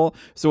awful.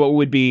 So it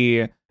would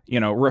be,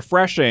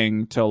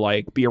 refreshing to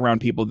like be around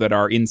people that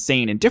are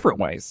insane in different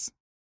ways.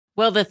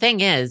 Well, the thing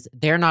is,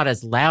 they're not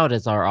as loud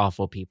as our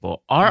awful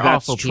people.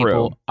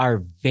 People are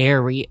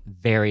very,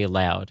 very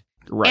loud.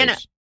 Right.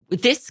 And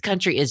this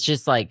country is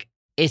just like,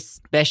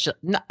 especially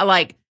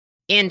like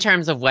in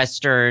terms of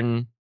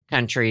Western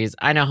countries,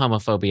 I know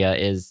homophobia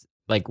is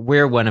like,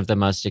 we're one of the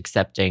most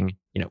accepting,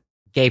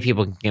 gay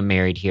people can get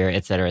married here,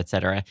 et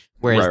cetera,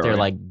 whereas they're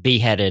like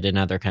beheaded in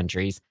other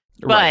countries.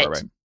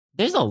 But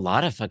there's a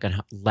lot of fucking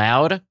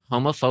loud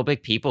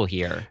homophobic people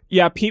here.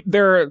 Yeah,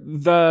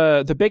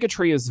 the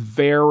bigotry is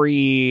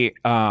very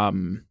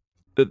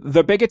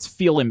the bigots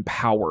feel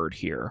empowered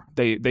here.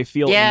 They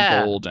feel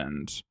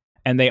emboldened,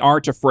 and they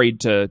aren't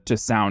afraid to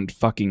sound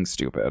fucking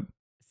stupid.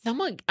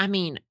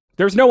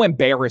 There's no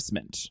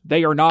embarrassment.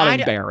 They are not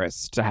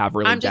embarrassed to have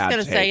really bad takes. I'm just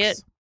gonna say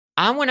it.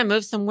 I want to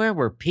move somewhere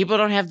where people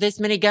don't have this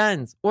many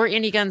guns or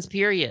any guns,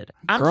 period.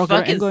 I'm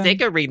fucking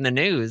sick of reading the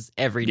news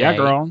every day. Yeah,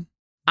 girl.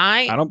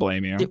 I don't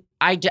blame you.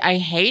 I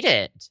hate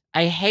it.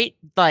 I hate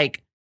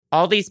like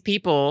all these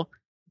people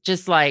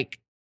just like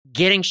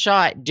getting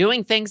shot,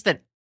 doing things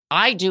that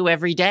I do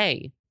every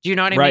day. Do you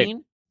know what I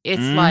mean?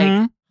 It's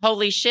like,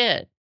 holy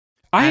shit.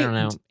 I don't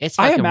know. It's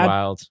fucking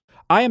wild.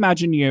 I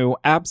imagine you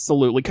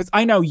absolutely, because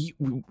I know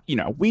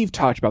we've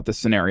talked about this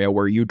scenario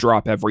where you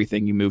drop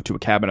everything, you move to a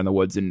cabin in the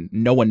woods, and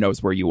no one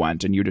knows where you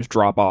went, and you just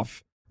drop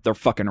off their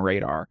fucking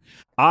radar.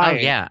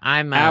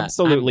 I'm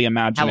absolutely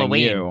imagining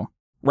Halloween. You.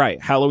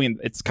 Right, Halloween.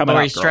 It's coming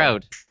Laurie up, girl.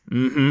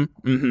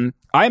 Strode.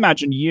 I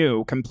imagine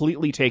you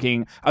completely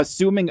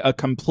assuming a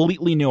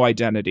completely new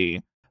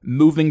identity,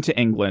 moving to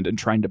England and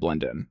trying to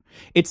blend in.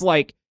 It's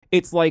like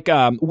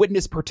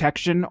witness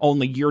protection,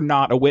 only you're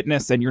not a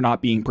witness and you're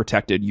not being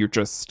protected.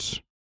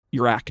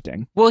 You're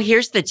acting. Well,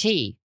 here's the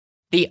tea.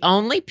 The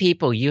only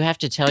people you have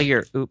to tell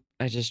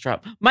I just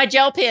dropped my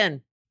gel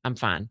pen. I'm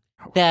fine.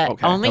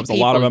 That was a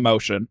lot of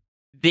emotion.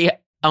 The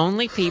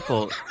only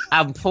people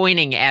I'm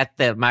pointing at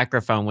the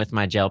microphone with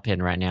my gel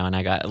pen right now, and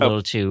I got a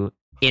little too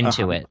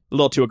into it. A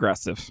little too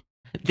aggressive.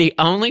 The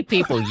only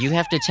people you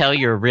have to tell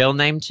your real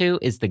name to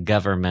is the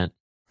government.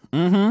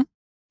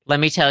 let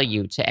me tell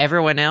you, to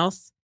everyone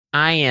else,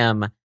 I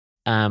am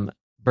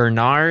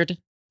Bernard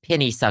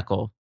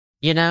Pennysuckle.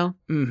 You know?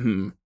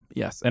 Mm-hmm.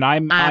 Yes, and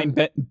I'm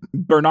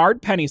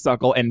Bernard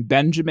Pennysuckle and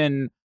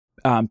Benjamin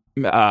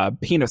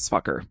Penis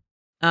Fucker.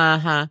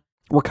 Uh-huh.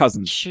 We're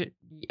cousins.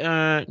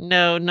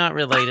 No, not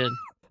related.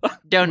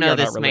 Don't know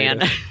this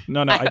man.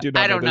 No, I do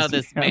not. I don't know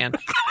this man.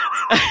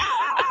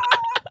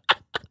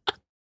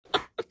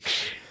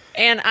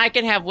 And I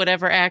can have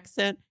whatever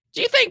accent.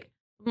 Do you think,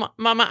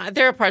 Mama,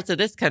 there are parts of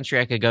this country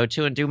I could go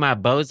to and do my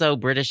bozo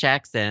British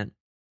accent?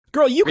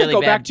 Girl, you really could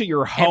go bad. back to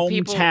your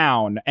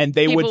hometown and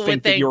they would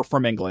think that you're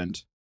from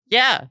England.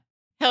 Yeah.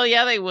 Hell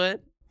yeah, they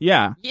would.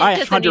 Yeah, I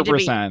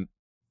 100%.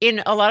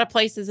 In a lot of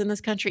places in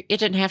this country, it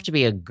didn't have to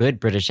be a good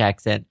British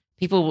accent.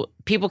 People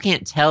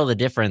can't tell the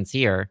difference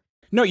here.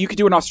 No, you could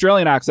do an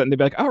Australian accent and they'd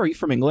be like, oh, are you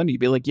from England?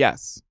 You'd be like,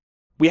 yes.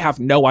 We have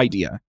no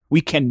idea.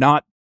 We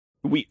cannot,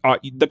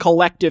 the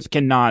collective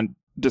cannot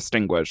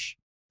distinguish.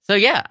 So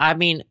yeah, I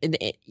mean,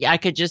 I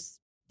could just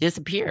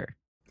disappear.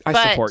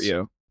 I support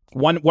you.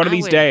 One of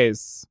these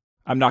days,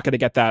 I'm not going to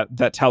get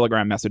that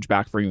Telegram message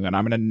back from you, and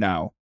I'm going to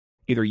know.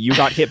 Either you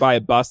got hit by a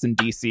bus in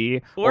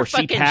D.C. or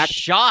she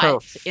packed her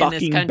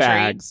fucking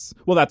bags.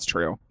 Well, that's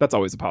true. That's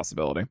always a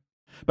possibility.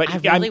 But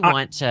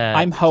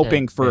I'm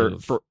hoping for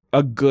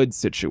a good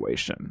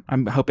situation.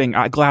 I'm hoping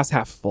glass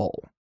half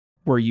full,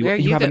 where you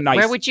have a nice.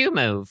 Where would you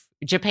move?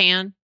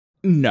 Japan?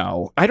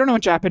 No, I don't know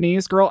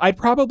Japanese, girl. I'd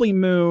probably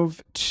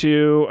move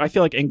to. I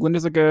feel like England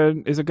is a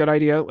good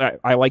idea.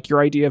 I like your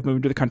idea of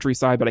moving to the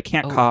countryside, but I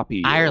can't copy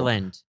you.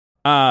 Ireland.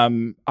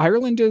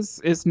 Ireland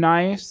is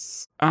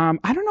nice.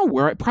 I don't know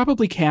where.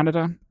 Probably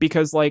Canada,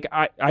 because like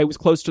I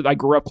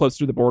grew up close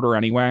to the border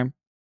anyway,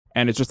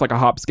 and it's just like a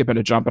hop, skip, and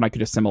a jump, and I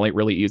could assimilate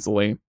really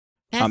easily.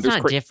 That's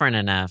not different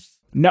enough.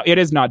 No, it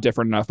is not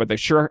different enough, but they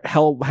sure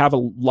have a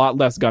lot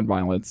less gun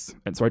violence,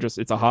 and so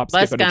it's a hop,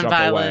 skip, and a jump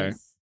away.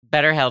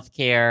 Better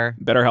healthcare.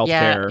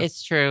 Yeah,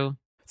 it's true.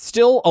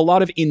 Still a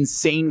lot of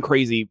insane,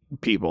 crazy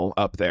people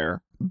up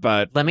there,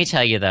 but let me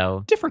tell you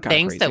though, different kind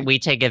things of that we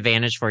take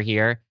advantage for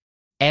here.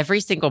 Every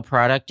single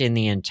product in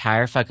the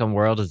entire fucking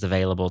world is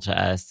available to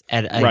us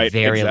at a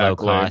very low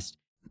cost.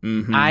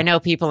 Mm-hmm. I know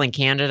people in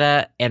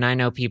Canada and I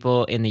know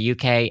people in the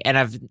UK, and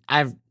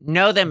I've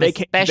know them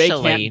especially. They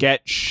can't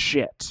get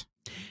shit.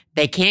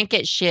 They can't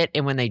get shit,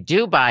 and when they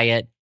do buy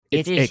it,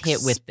 it is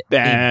hit with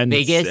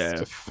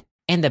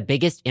the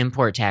biggest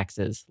import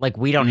taxes. Like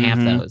we don't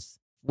have those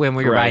when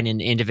we're buying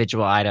an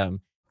individual item.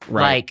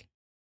 Right. Like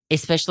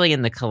especially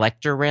in the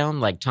collector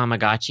realm, like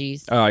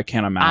Tamagotchis. Oh, I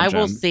can't imagine. I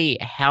will see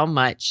how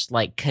much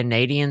like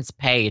Canadians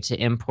pay to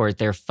import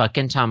their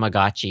fucking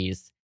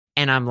Tamagotchis.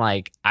 And I'm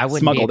like, I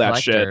wouldn't smuggle be a that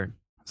shit.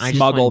 I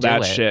smuggle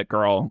that shit,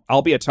 girl.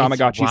 I'll be a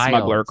Tamagotchi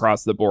smuggler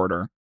across the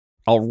border.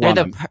 I'll run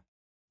them.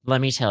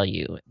 Let me tell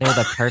you, they're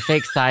the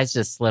perfect size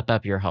to slip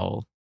up your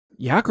hole.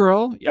 Yeah,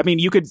 girl. I mean,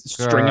 you could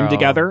string them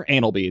together,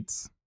 anal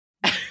beads.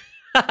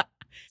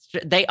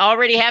 They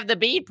already have the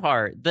bead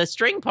part, the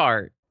string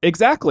part.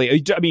 Exactly.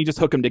 I mean, you just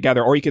hook them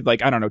together, or you could,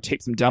 like, I don't know,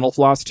 tape some dental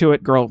floss to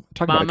it. Girl,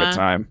 talk about a good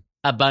time.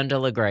 A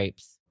bundle of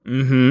grapes.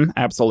 Mm-hmm.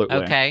 Absolutely.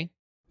 Okay.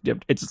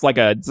 It's just like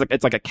a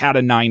cat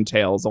of nine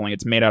tails, only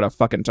it's made out of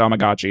fucking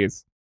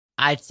Tamagotchis.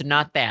 It's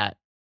not that.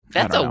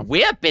 That's a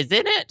whip,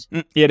 isn't it?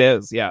 It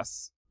is,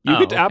 yes. You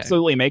could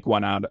absolutely make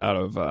one out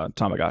of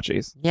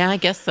Tamagotchis. Yeah, I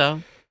guess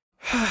so.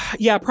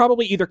 Yeah,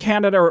 probably either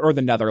Canada or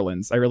the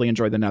Netherlands. I really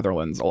enjoy the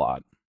Netherlands a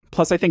lot.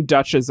 Plus, I think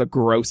Dutch is a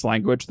gross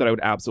language that I would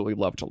absolutely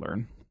love to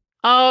learn.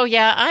 Oh,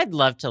 yeah. I'd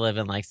love to live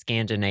in, like,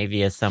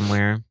 Scandinavia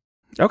somewhere.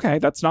 Okay,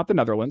 that's not the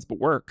Netherlands, but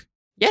work.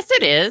 Yes,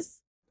 it is.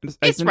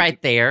 It's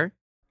right there.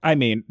 I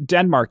mean,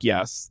 Denmark,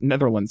 yes.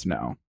 Netherlands,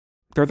 no.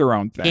 They're their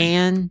own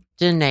thing.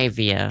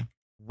 Scandinavia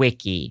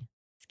wiki.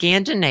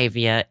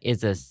 Scandinavia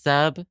is a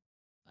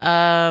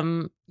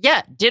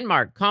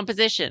Denmark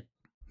composition.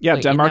 Yeah,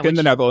 wait, Denmark and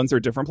the Netherlands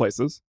are different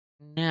places.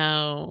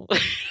 No.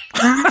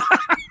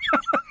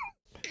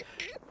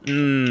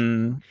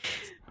 Sorry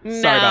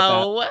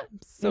about that.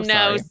 So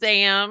sorry.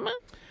 Sam.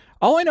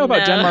 All I know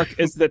about Denmark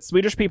is that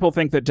Swedish people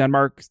think that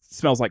Denmark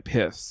smells like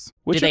piss.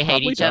 Which do they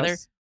hate each other?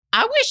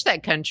 I wish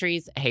that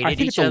countries hated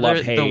each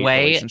other the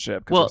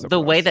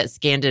way that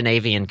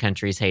Scandinavian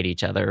countries hate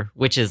each other,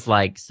 which is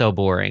like so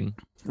boring.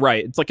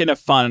 Right. It's like in a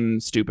fun,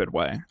 stupid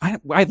way.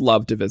 I'd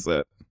love to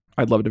visit.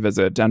 I'd love to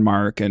visit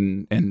Denmark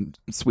and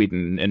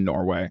Sweden and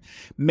Norway.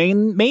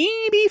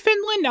 Maybe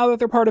Finland now that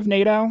they're part of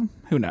NATO.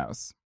 Who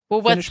knows?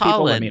 Well, what's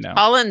Holland?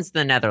 Holland's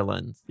the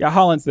Netherlands. Yeah,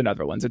 Holland's the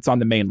Netherlands. It's on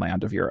the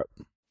mainland of Europe.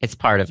 It's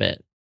part of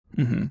it.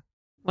 Mm-hmm.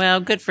 Well,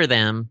 good for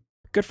them.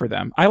 Good for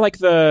them. I like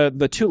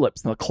the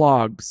tulips and the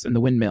clogs and the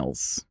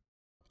windmills.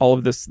 All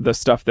of the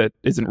stuff that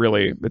isn't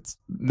really. It's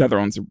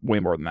Netherlands are way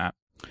more than that.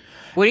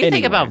 What do you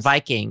think about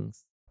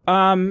Vikings?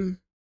 I'd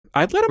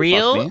let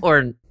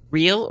them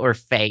real or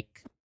fake?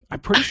 I'm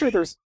pretty sure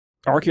there's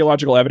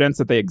archaeological evidence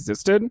that they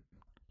existed.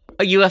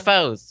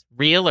 UFOs,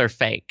 real or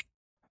fake?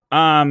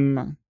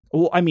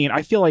 Well, I mean,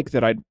 I feel like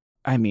that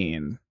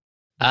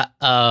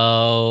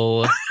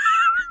Uh-oh.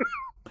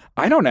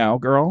 I don't know,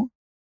 girl.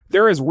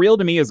 They're as real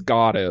to me as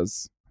God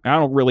is. I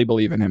don't really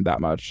believe in him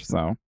that much.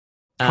 So,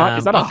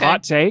 is that a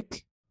hot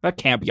take? That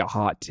can't be a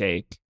hot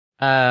take.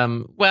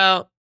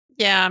 Well,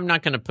 yeah, I'm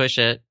not going to push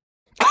it.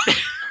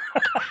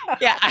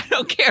 Yeah, I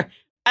don't care.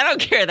 I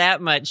don't care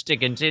that much to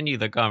continue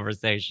the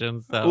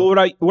conversation. So,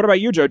 well, what about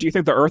you, Joe? Do you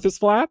think the Earth is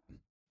flat?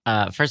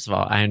 First of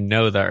all, I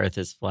know the Earth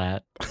is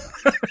flat.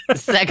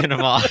 Second of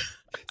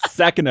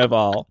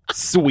all,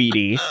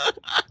 sweetie,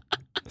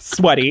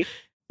 sweaty.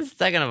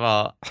 Second of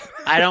all,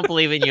 I don't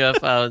believe in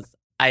UFOs.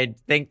 I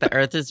think the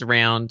Earth is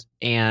round,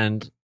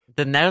 and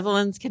the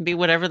Netherlands can be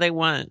whatever they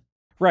want.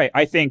 Right.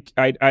 I think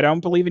I don't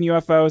believe in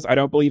UFOs. I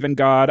don't believe in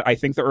God. I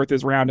think the Earth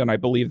is round, and I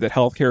believe that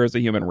healthcare is a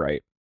human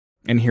right.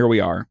 And here we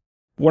are.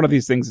 One of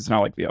these things is not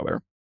like the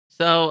other.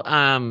 So,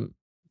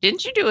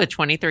 didn't you do a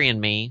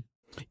 23andMe?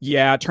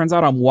 Yeah, it turns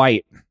out I'm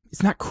white.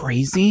 Isn't that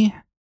crazy?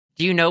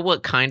 Do you know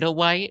what kind of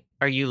white?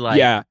 Are you like...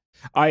 Yeah,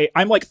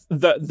 I'm like,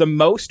 the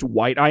most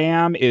white I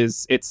am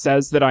is, it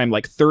says that I'm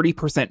like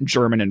 30%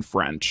 German and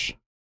French.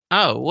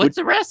 Oh, what's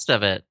the rest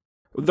of it?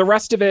 The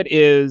rest of it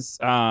is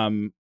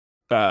Northern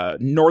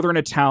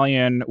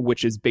Italian,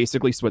 which is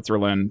basically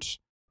Switzerland,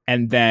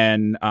 and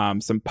then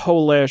some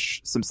Polish,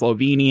 some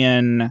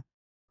Slovenian,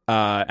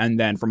 and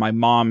then from my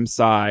mom's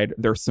side,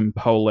 there's some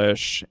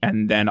Polish,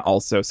 and then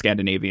also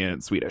Scandinavian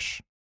and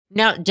Swedish.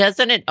 Now,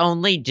 doesn't it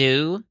only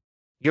do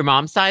your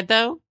mom's side,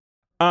 though?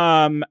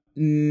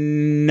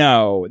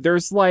 No.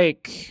 There's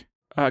like...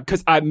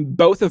 because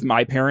both of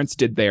my parents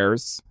did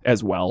theirs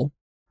as well,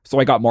 so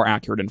I got more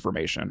accurate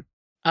information.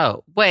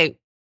 Oh, wait.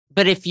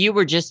 But if you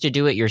were just to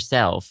do it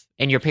yourself,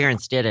 and your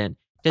parents didn't,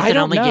 does it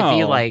only give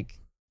you, like...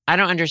 I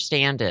don't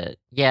understand it.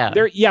 Yeah.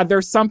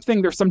 There's some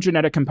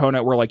genetic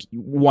component where like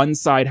one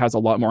side has a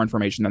lot more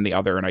information than the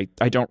other, and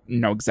I don't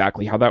know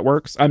exactly how that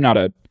works. I'm not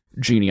a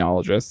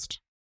genealogist.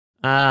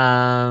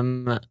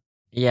 Yeah.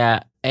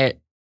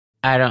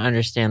 I don't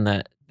understand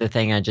the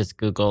thing I just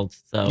Googled.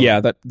 So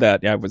yeah,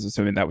 that I was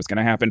assuming that was going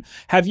to happen.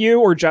 Have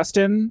you or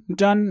Justin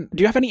do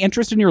you have any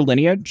interest in your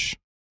lineage?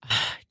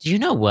 Do you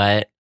know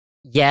what?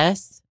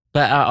 Yes,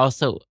 but I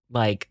also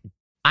like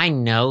I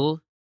know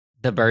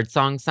the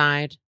birdsong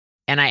side.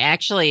 And I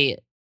actually,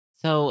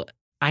 so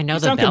I know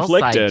the Bell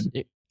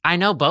side. I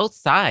know both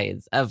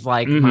sides of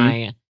like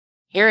my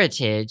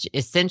heritage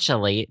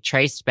essentially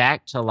traced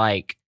back to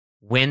like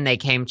when they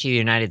came to the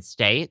United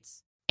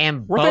States.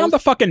 And were they on the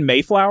fucking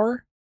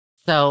Mayflower?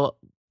 So,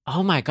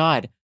 oh my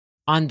God.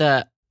 On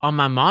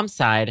my mom's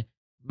side,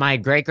 my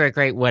great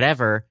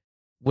whatever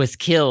was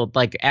killed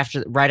like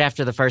right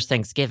after the first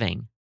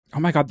Thanksgiving.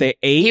 Oh my God, they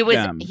ate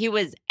them. He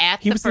was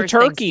at the first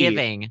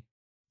Thanksgiving.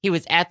 He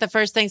was at the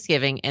first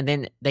Thanksgiving, and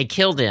then they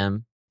killed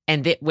him,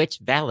 and which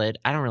valid.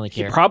 I don't really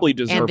care. He probably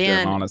deserved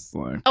it,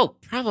 honestly. Oh,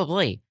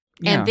 probably.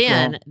 Yeah, and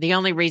then the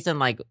only reason,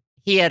 like,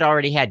 he had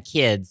already had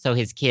kids, so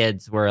his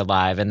kids were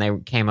alive, and they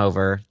came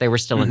over. They were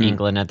still in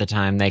England at the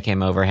time. They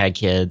came over, had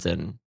kids,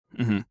 and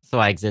so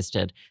I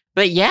existed.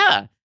 But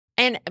yeah,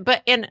 and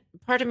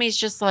part of me is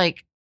just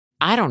like,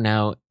 I don't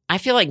know. I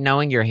feel like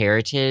knowing your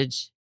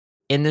heritage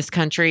in this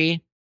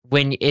country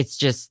when it's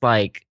just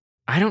like,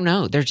 I don't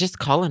know. They're just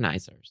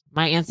colonizers.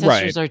 My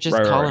ancestors are just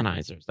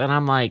colonizers. Right. And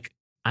I'm like,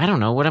 I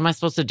don't know. What am I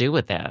supposed to do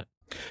with that?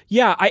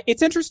 Yeah,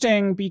 it's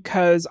interesting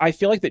because I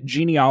feel like that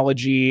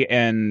genealogy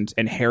and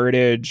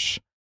heritage,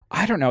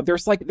 I don't know.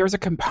 There's a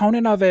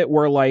component of it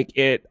where like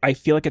I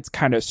feel like it's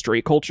kind of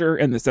straight culture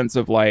in the sense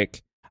of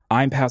like,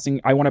 I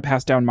want to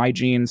pass down my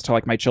genes to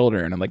like my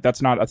children. And like,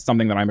 that's not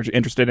something that I'm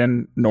interested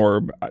in,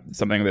 nor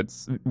something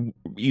that's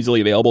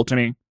easily available to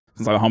me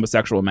since I'm a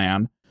homosexual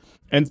man.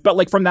 But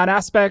like from that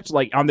aspect,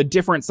 like on the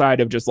different side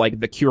of just like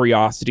the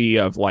curiosity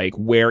of like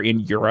where in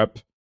Europe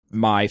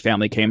my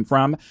family came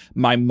from,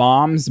 my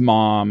mom's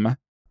mom,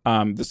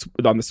 on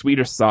the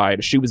Swedish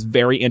side, she was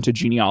very into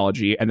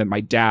genealogy. And then my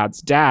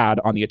dad's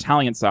dad on the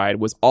Italian side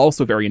was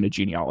also very into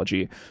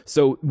genealogy.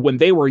 So when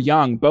they were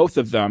young, both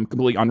of them,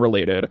 completely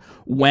unrelated,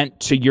 went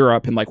to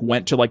Europe and like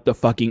went to like the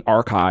fucking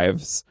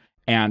archives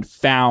and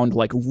found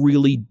like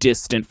really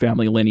distant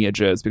family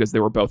lineages because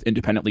they were both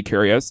independently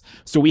curious.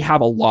 So we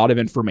have a lot of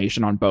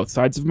information on both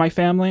sides of my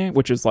family,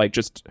 which is like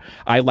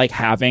I like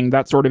having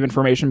that sort of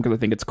information because I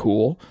think it's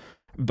cool.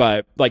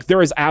 But like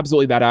there is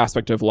absolutely that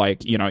aspect of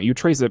like, you know, you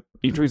trace it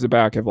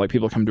back of like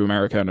people come to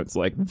America and it's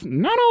like,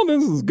 not all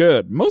this is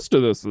good. Most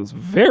of this is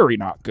very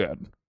not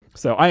good.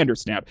 So I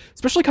understand,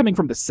 especially coming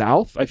from the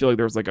South. I feel like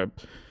there's like a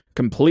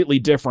completely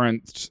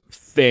different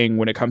thing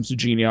when it comes to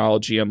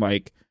genealogy and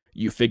like,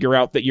 you figure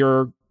out that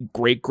your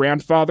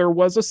great-grandfather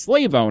was a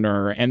slave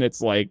owner, and it's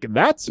like,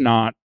 that's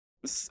not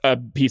a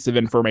piece of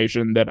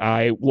information that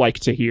I like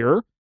to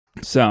hear.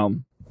 So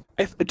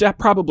that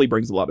probably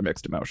brings a lot of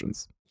mixed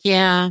emotions.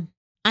 Yeah,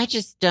 I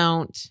just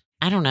don't.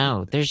 I don't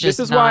know. There's just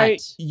This is why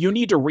you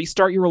need to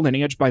restart your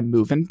lineage by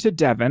moving to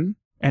Devon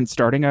and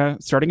starting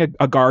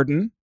a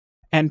garden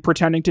and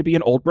pretending to be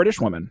an old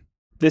British woman.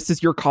 This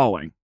is your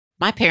calling.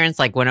 My parents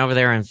like went over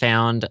there and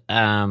found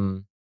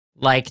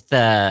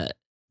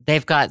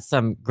they've got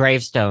some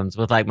gravestones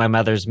with like my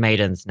mother's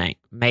maiden name.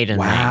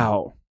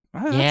 Wow.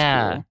 Oh,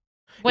 yeah. Cool.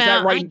 Well,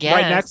 Is that I guess.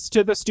 right next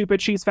to the stupid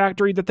cheese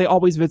factory that they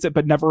always visit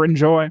but never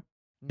enjoy?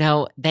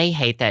 No, they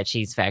hate that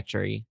cheese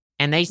factory.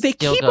 And they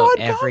still keep go on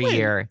every going.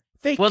 year.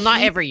 They Well, not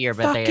keep every year,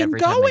 but they fucking every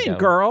time going, they go.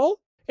 girl.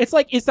 It's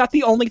like, is that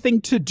the only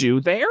thing to do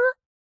there?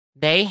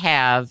 They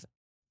have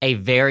a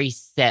very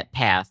set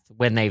path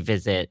when they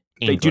visit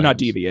England. They do not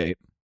deviate.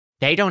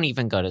 They don't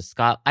even go to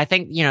Scotland. I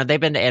think, they've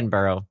been to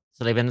Edinburgh,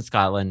 so they've been to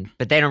Scotland,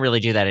 but they don't really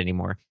do that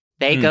anymore.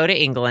 They go to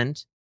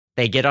England.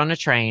 They get on a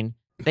train.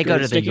 They go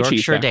to the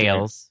Yorkshire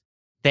Dales.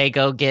 They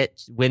go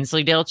get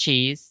Wensleydale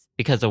cheese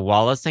because of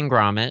Wallace and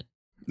Gromit.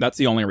 That's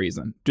the only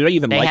reason. Do they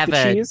even like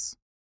the cheese?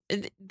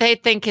 They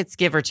think it's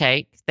give or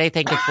take. They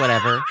think it's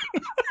whatever.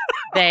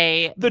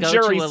 They the go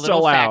jury's to a little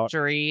still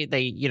factory. Out.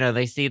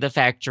 They see the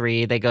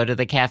factory. They go to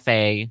the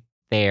cafe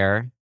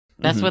there.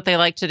 That's what they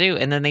like to do.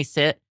 And then they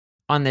sit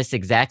on this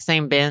exact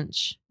same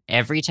bench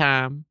every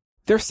time.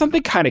 There's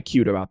something kind of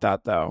cute about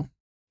that, though.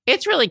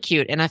 It's really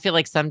cute. And I feel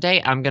like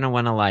someday I'm going to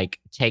want to,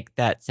 take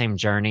that same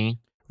journey.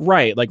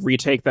 Right.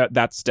 Retake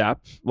that step.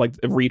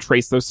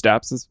 Retrace those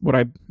steps is what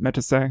I meant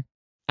to say.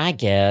 I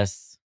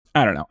guess.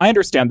 I don't know. I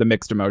understand the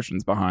mixed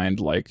emotions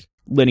behind,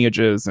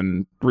 lineages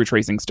and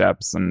retracing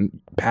steps and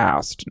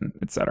past and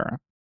etc.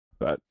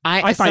 But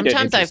I find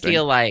sometimes it I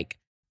feel like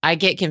I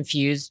get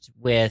confused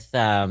with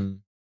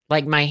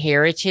my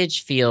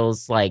heritage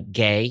feels like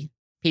gay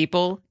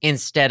people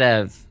instead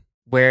of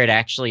where it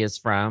actually is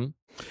from.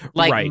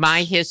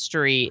 My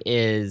history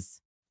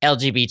is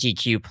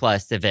LGBTQ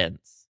plus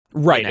events.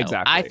 Right,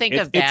 exactly. I think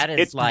of that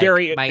as my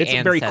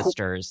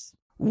ancestors.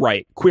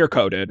 Right, queer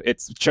coded.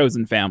 It's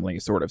chosen family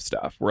sort of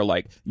stuff. Where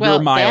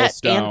your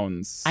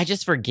milestones. I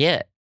just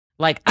forget.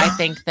 I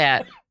think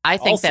that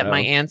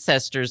my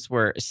ancestors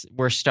were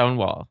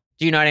Stonewall.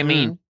 Do you know what I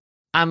mean?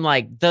 I'm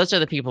those are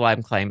the people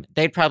I'm claiming.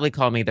 They'd probably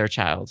call me their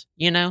child.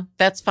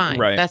 That's fine.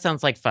 Right. That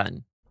sounds like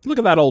fun. Look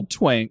at that old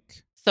twink.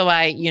 So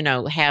I,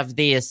 have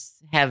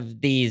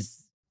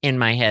these in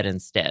my head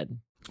instead.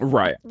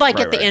 Right.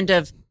 At the end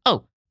of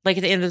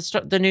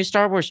the new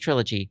Star Wars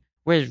trilogy,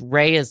 where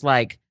Rey is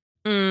my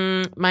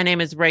name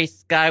is Rey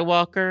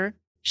Skywalker.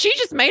 She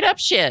just made up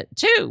shit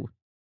too.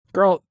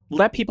 Girl,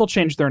 let people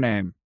change their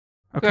name.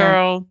 Okay.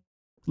 Girl.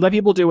 Let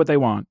people do what they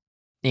want.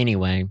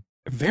 Anyway.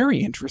 Very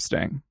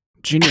interesting.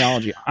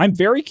 Genealogy. I'm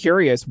very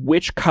curious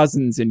which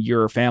cousins in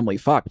your family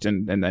fucked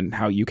and then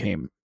how you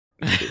came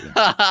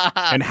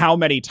and how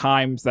many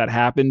times that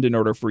happened in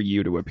order for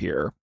you to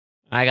appear.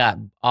 I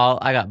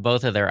got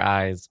both of their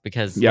eyes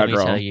because let me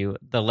tell you,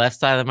 the left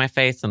side of my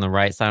face and the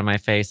right side of my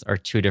face are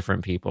two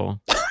different people.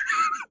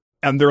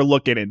 And they're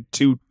looking in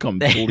two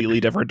completely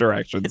different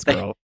directions,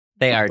 girl.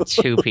 They are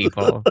two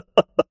people.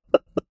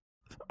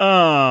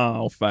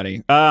 Oh,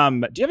 funny.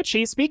 Do you have a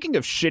cheese? Speaking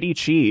of shitty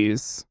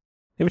cheese,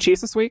 you have a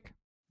cheese this week?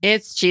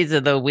 It's cheese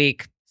of the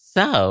week.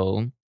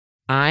 So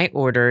I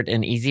ordered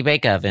an Easy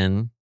Bake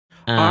Oven.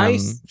 I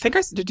think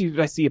I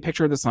see a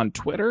picture of this on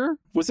Twitter.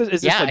 Is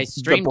this I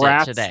streamed the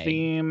Bratz it today.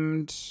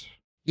 Themed?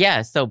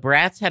 Yeah, so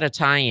Bratz had a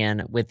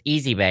tie-in with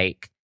Easy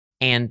Bake,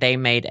 and they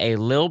made a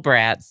Lil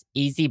Bratz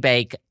Easy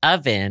Bake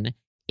Oven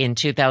in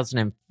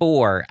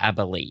 2004, I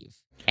believe.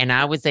 And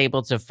I was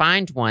able to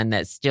find one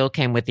that still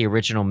came with the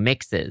original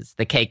mixes,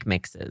 the cake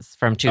mixes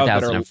from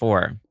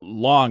 2004.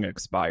 Long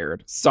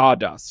expired.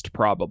 Sawdust,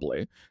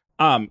 probably.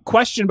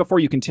 Question before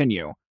you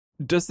continue.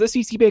 Does this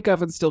Easy Bake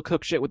Oven still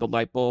cook shit with a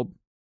light bulb?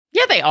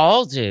 Yeah, they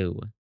all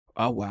do.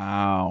 Oh,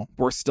 wow.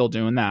 We're still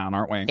doing that,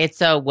 aren't we? It's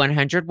a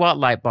 100-watt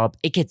light bulb.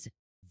 It gets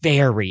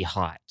very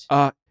hot.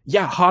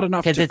 Yeah, hot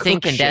enough to cook shit. Because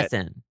it's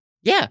incandescent.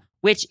 Yeah,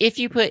 which if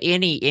you put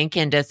any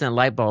incandescent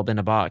light bulb in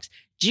a box,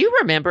 do you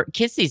remember,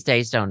 kids these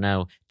days don't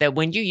know, that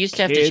when you used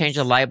to have to change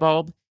a light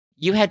bulb,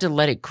 you had to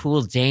let it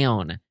cool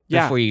down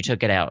before you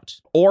took it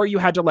out. Or you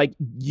had to,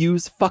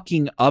 use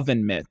fucking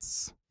oven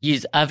mitts.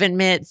 Use oven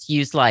mitts,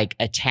 use,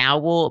 a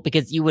towel,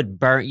 because you would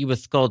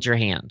scald your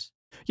hand.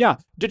 Yeah.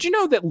 Did you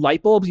know that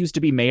light bulbs used to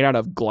be made out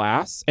of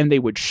glass and they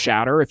would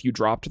shatter if you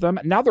dropped them?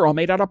 Now they're all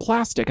made out of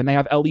plastic and they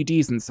have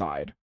LEDs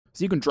inside.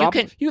 So you can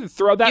you can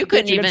throw that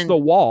bitch against the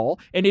wall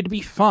and it'd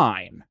be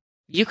fine.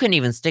 You couldn't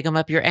even stick them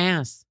up your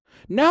ass.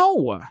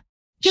 No.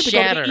 You have to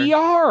go to the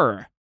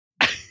ER.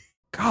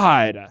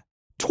 God.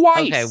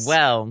 Twice. Okay,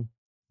 well,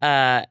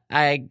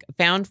 I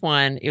found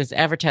one. It was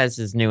advertised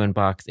as new in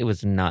box. It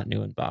was not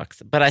new in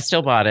box, but I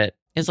still bought it.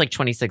 It was like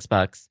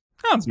 $26.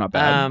 That's not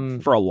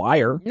bad for a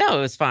liar. No,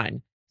 it was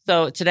fine.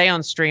 So today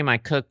on stream, I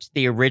cooked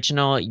the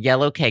original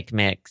yellow cake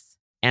mix,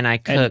 and I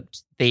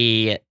cooked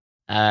the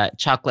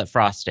chocolate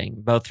frosting,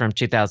 both from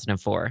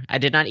 2004. I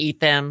did not eat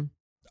them.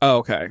 Oh,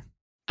 okay.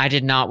 I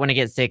did not want to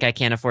get sick. I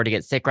can't afford to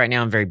get sick right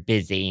now. I'm very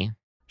busy.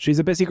 She's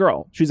a busy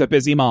girl. She's a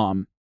busy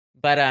mom.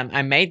 But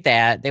I made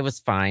that. It was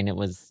fine. It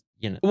was,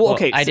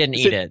 okay. I didn't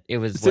eat it. It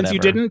was Since whatever. you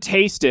didn't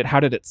taste it, how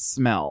did it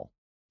smell?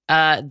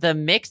 The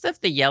mix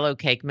of the yellow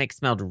cake mix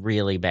smelled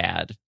really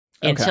bad.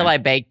 Until I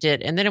baked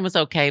it, and then it was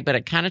okay, but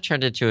it kind of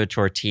turned into a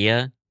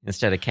tortilla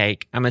instead of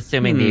cake. I'm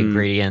assuming the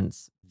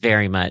ingredients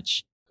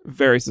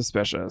very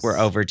suspicious. Were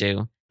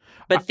overdue.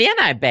 But then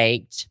I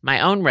baked my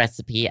own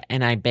recipe,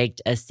 and I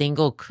baked a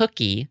single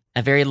cookie,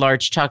 a very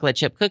large chocolate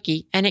chip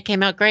cookie, and it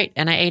came out great,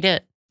 and I ate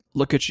it.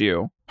 Look at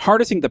you,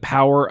 harnessing the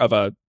power of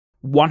a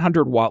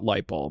 100-watt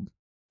light bulb.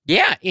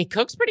 Yeah, it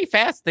cooks pretty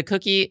fast. The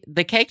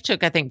cake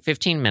took, I think,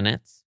 15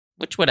 minutes,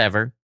 which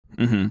whatever.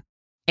 Mm-hmm.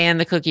 And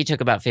the cookie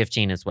took about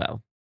 15 as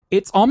well.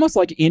 It's almost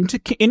like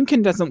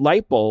incandescent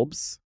light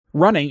bulbs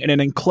running in an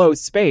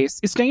enclosed space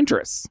is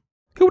dangerous.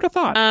 Who would have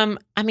thought?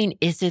 I mean,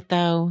 is it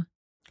though?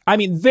 I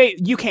mean,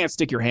 you can't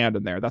stick your hand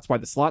in there. That's why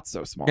the slot's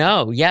so small.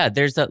 No, yeah.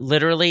 There's a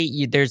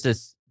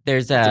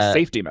it's a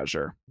safety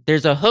measure.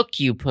 There's a hook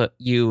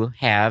you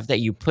have that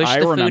you push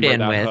the food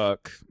in with,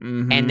 hook.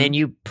 Mm-hmm. and then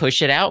you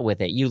push it out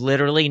with it. You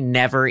literally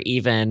never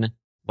even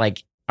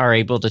are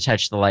able to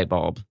touch the light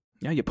bulb.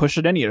 Yeah, you push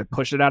it in, you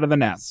push it out of the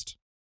nest.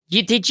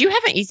 Did you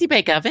have an Easy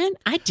Bake Oven?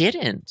 I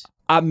didn't.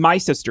 My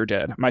sister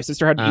did. My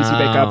sister had an Easy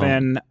Bake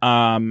Oven.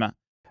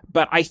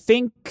 But I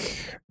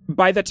think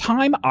by the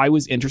time I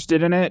was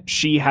interested in it,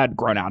 she had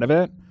grown out of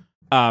it.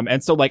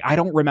 And so I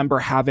don't remember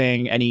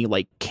having any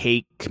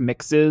cake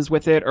mixes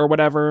with it or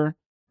whatever.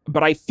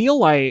 But I feel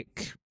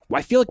like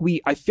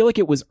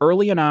it was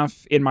early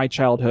enough in my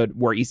childhood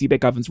where Easy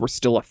Bake Ovens were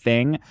still a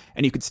thing,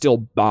 and you could still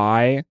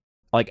buy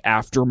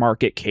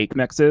aftermarket cake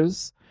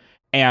mixes.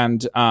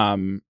 And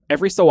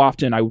every so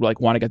often I would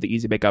want to get the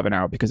Easy Bake Oven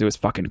out because it was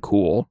fucking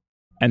cool.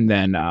 And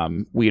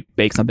then we'd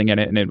bake something in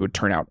it and it would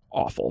turn out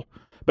awful.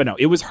 But no,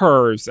 it was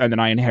hers, and then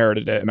I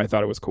inherited it, and I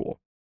thought it was cool.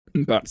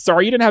 But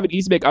sorry you didn't have an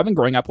Easy Bake Oven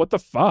growing up. What the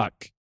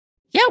fuck?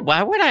 Yeah,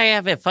 why would I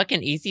have a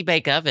fucking Easy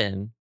Bake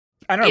Oven?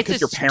 I don't know, because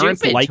your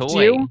parents liked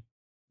toy. You?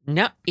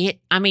 No,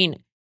 I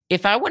mean,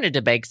 if I wanted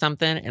to bake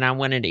something and I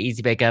wanted an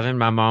Easy Bake Oven,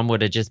 my mom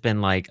would have just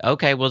been like,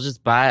 okay, we'll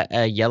just buy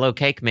a yellow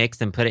cake mix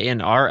and put it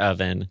in our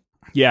oven.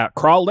 Yeah,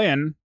 crawl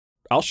in.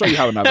 I'll show you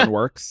how an oven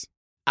works.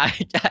 I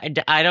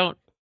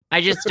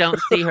just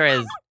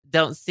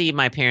don't see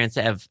my parents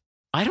have,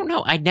 I don't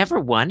know. I never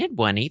wanted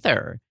one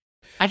either.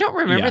 I don't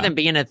remember them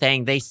being a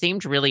thing. They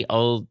seemed really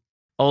old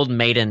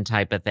maiden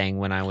type of thing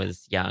when I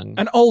was young.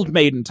 An old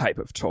maiden type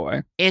of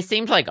toy. It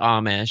seemed like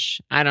Amish.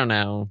 I don't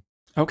know.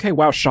 Okay,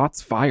 wow,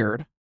 shots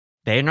fired.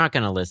 They're not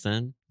going to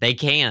listen. They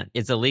can't.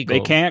 It's illegal. They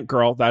can't,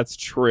 girl. That's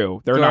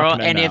true. They're not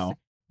going to know. And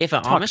if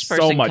an Amish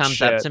person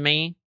comes up to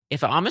me,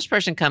 if an Amish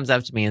person comes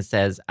up to me and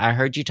says, I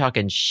heard you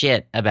talking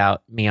shit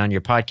about me on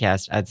your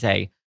podcast, I'd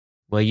say,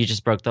 well, you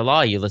just broke the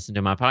law. You listened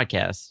to my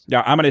podcast.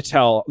 Yeah, I'm going to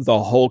tell the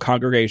whole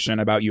congregation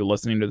about you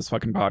listening to this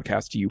fucking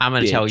podcast, you I'm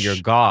going to tell your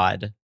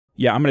God.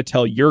 Yeah, I'm going to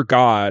tell your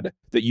God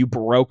that you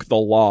broke the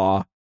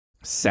law.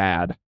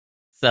 Sad.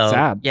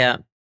 Sad. Yeah.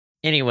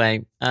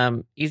 Anyway,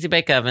 Easy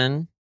Bake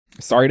Oven.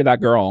 Sorry to that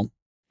girl.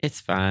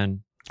 It's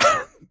fine.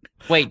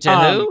 Wait, to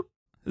who?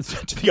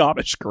 To the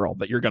Amish girl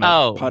that you're going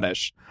to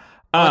punish.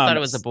 I thought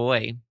it was a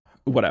boy.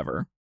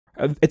 Whatever.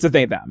 It's a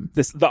they, them.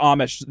 The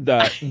Amish,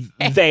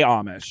 they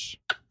Amish.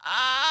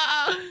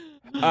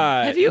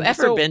 Have you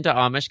ever been to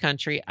Amish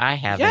country? I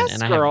haven't.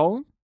 Yes, and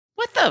girl.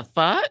 What the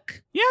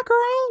fuck? Yeah, girl.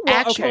 Well,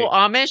 actual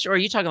Amish, or are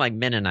you talking like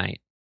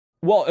Mennonite?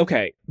 Well,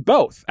 okay,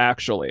 both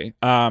actually.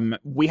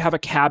 We have a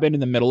cabin in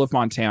the middle of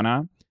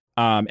Montana,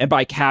 and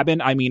by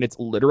cabin I mean it's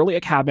literally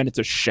a cabin. It's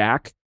a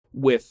shack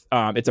with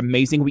it's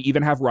amazing. We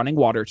even have running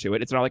water to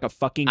it. It's not like a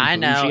fucking I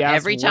know.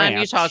 Every time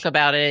ranch. You talk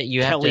about it,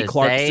 you Kelly have to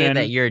Clarkson. say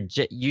that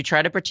you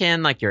try to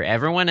pretend like you're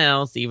everyone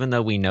else, even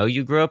though we know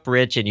you grew up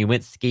rich and you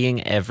went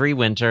skiing every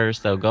winter.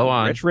 So go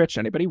on. Rich.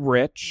 Anybody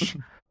rich?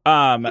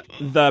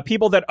 The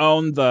people that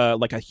own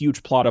a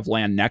huge plot of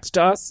land next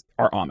to us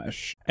are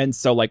Amish, and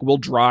so we'll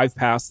drive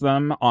past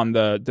them on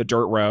the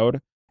dirt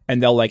road,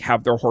 and they'll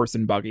have their horse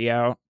and buggy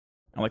out,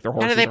 and their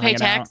horses. How do they pay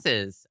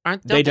taxes?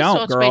 They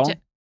don't, girl.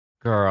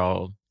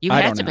 Girl, you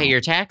have to pay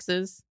your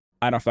taxes.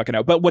 I don't fucking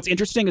know. But what's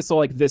interesting is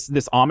this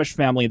Amish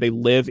family, they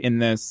live in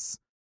this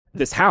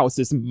house,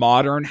 this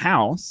modern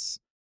house,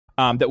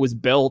 that was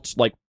built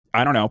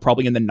I don't know,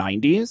 probably in the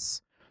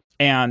 90s,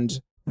 and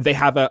they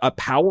have a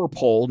power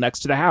pole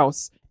next to the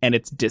house, and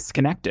it's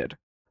disconnected.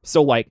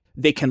 So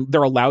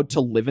they're allowed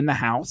to live in the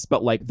house,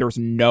 but there's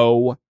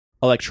no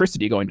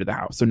electricity going to the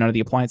house, so none of the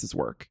appliances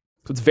work.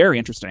 So it's very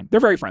interesting. They're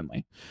very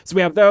friendly. So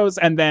we have those,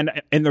 and then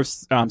in the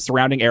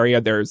surrounding area,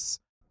 there's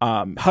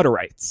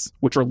Hutterites,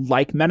 which are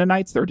like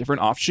Mennonites. They're a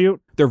different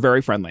offshoot. They're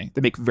very friendly.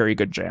 They make very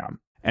good jam.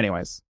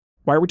 Anyways,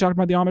 why are we talking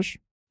about the Amish?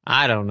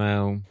 I don't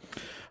know.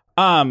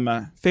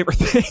 Favorite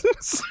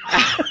things.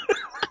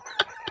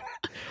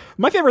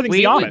 My favorite thing's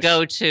the Amish. We would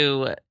go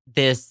to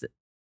this.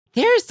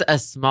 There's a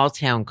small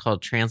town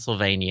called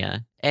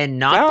Transylvania, and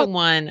not the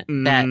one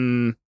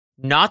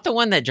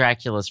that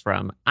Dracula's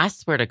from. I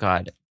swear to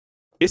God.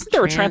 Isn't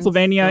there a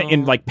Transylvania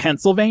in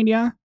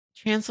Pennsylvania?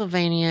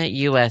 Transylvania,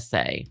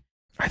 USA.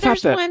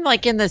 There's one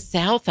in the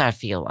South, I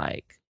feel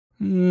like.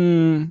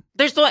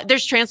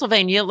 There's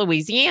Transylvania,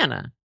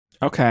 Louisiana.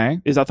 Okay.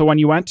 Is that the one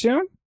you went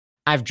to?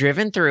 I've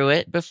driven through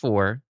it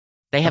before.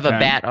 They have a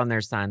bat on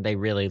their sign. They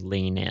really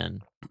lean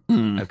in.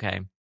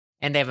 Okay.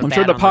 And they have a bat. I'm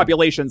sure the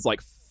population's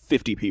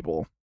 50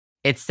 people.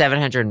 It's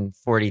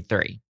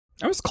 743.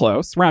 That was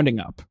close, rounding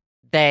up.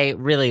 They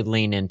really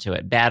lean into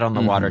it. Bad on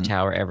the water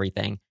tower,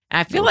 everything.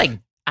 I feel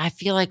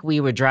like we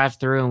would drive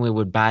through and we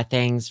would buy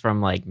things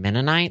from like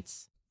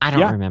Mennonites. I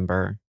don't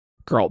remember.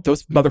 Girl,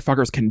 those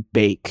motherfuckers can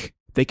bake.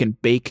 They can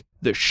bake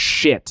the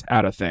shit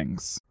out of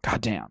things.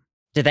 Goddamn.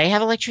 Do they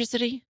have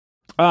electricity?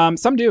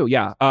 Some do,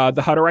 yeah.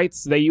 The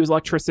Hutterites, they use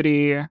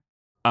electricity.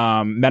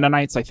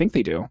 Mennonites, I think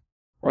they do.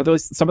 Or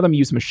some of them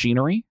use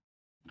machinery.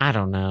 I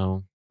don't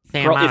know.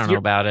 Sam, Girl, I don't know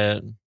about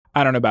it.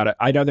 I don't know about it.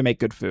 I know they make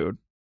good food.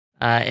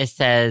 It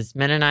says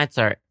Mennonites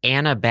are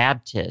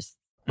Anabaptists.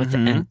 What's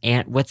an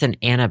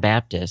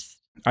Anabaptist?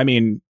 I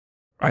mean,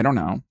 I don't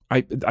know.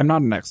 I'm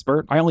not an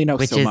expert. I only know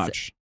so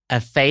much.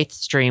 A faith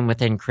stream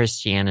within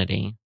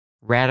Christianity.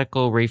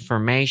 Radical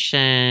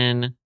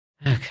Reformation.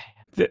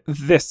 Okay.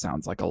 This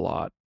sounds like a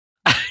lot.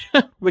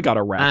 We got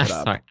to wrap it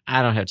up. Sorry.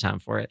 I don't have time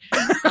for it.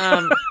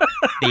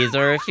 These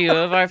are a few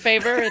of our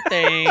favorite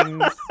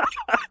things.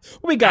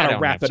 We got to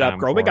wrap it up,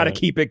 girl. We got to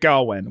keep it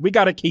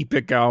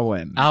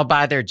going. I'll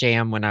buy their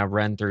jam when I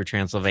run through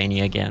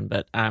Transylvania again,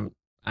 but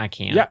I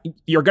can't. Yeah,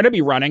 you're going to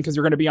be running because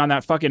you're going to be on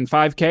that fucking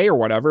 5K or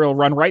whatever. It'll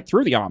run right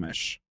through the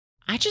Amish.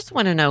 I just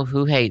want to know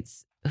who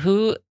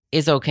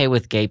is okay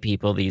with gay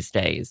people these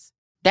days.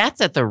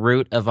 That's at the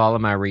root of all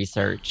of my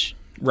research.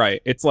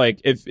 Right. It's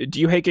like, do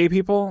you hate gay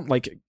people?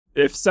 Like,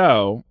 if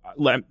so,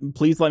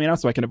 please let me know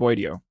so I can avoid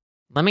you.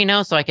 Let me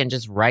know so I can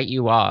just write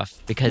you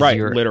off because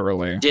you're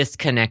literally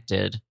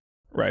disconnected.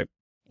 Right.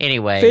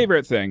 Anyway.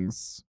 Favorite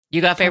things. You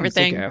got favorite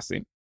thing?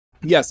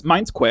 Yes,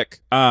 mine's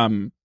quick.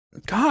 God,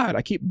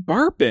 I keep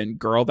burping,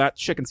 girl. That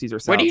chicken Caesar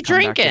salad. What are you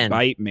drinking?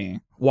 Bite me.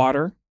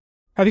 Water.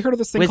 Have you heard of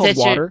this thing called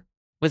water?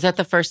 Was that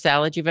the first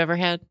salad you've ever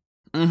had?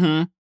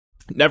 Mm-hmm.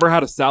 Never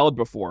had a salad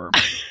before.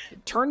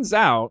 Turns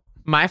out.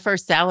 My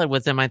first salad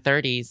was in my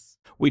 30s.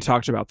 We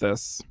talked about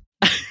this.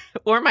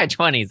 Or my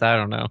 20s. I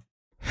don't know.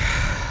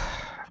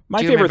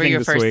 My favorite thing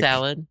this week.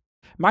 Salad?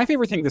 My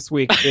favorite thing this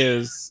week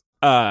is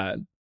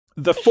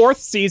the fourth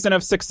season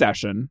of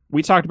Succession.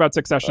 We talked about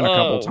Succession a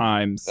couple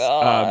times.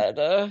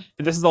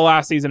 This is the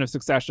last season of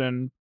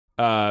Succession.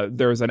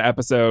 There's an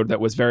episode that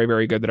was very,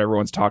 very good that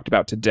everyone's talked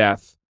about to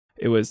death.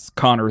 It was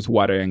Connor's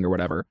wedding or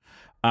whatever.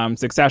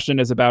 Succession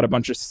is about a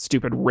bunch of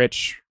stupid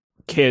rich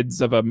kids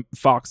of a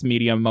Fox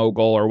Media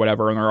mogul or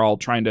whatever, and they're all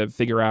trying to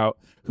figure out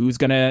who's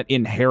going to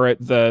inherit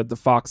the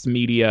Fox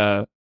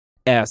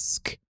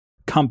Media-esque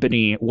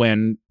company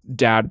when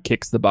dad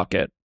kicks the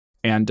bucket.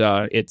 And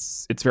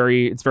it's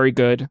very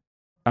good.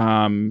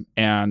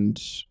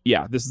 And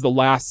yeah, this is the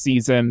last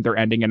season. They're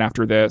ending it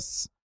after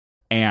this.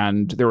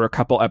 And there were a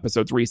couple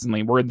episodes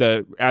recently.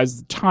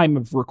 As time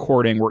of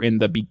recording, we're in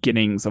the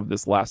beginnings of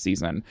this last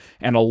season,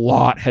 and a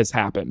lot has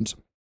happened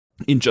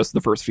in just the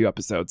first few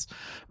episodes.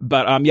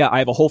 But yeah, I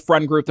have a whole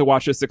friend group that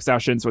watches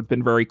Succession, so it's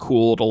been very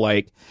cool to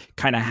like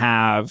kind of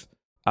have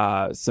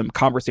some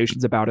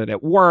conversations about it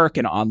at work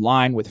and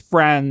online with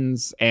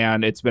friends,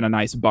 and it's been a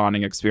nice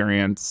bonding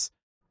experience.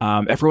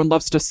 Everyone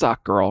loves to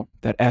suck, girl.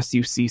 That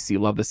SUCC,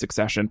 love the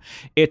Succession.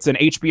 It's an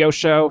HBO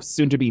show,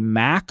 soon to be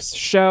Max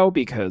show,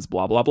 because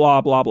blah, blah,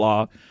 blah, blah,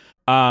 blah.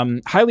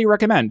 Highly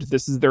recommend.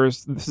 This is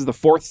the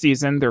fourth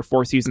season. There are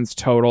 4 seasons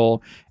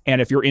total. And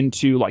if you're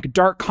into like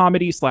dark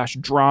comedy /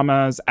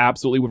 dramas,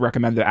 absolutely would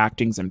recommend. The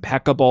acting's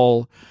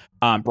impeccable.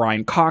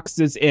 Brian Cox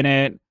is in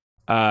it.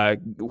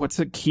 What's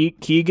it?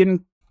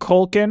 Keegan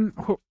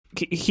Culkin?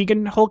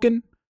 Keegan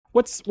Hulkin?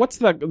 What's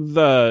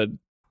the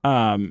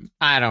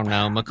I don't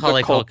know.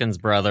 Macaulay Culkin's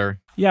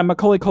brother. Yeah,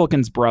 Macaulay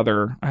Culkin's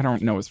brother. I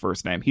don't know his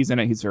first name. He's in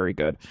it. He's very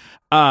good.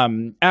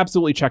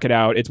 Absolutely check it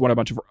out. It's won a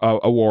bunch of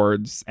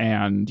awards.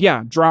 And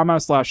yeah, drama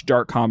 /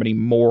 dark comedy,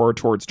 more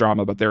towards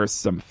drama, but there's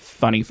some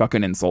funny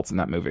fucking insults in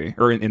that movie,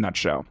 or in that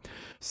show.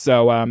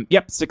 So,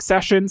 yep,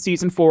 Succession,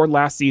 season 4,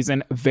 last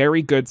season.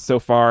 Very good so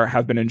far.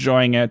 Have been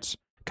enjoying it.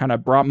 Kind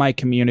of brought my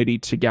community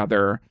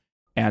together.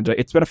 And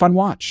it's been a fun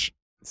watch.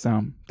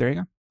 So, there you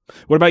go.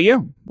 What about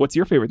you? What's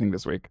your favorite thing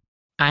this week?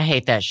 I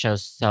hate that show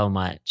so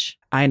much.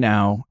 I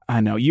know.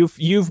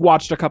 You've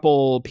watched a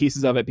couple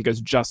pieces of it because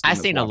Justin. I've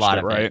seen a lot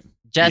of it.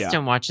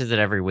 Justin watches it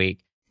every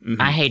week.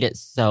 Mm-hmm. I hate it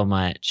so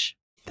much.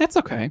 That's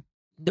okay.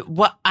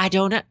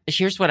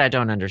 Here's what I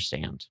don't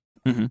understand.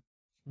 Mm-hmm.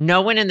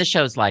 No one in the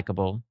show's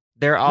likable.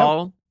 They're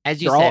all,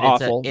 as you said, all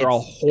awful. They're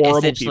all horrible.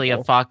 Essentially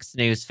people. A Fox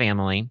News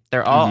family.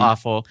 They're all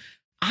awful.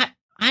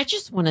 I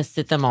just want to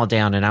sit them all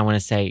down and I want to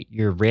say,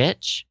 you're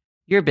rich.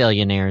 You're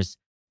billionaires.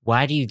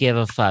 Why do you give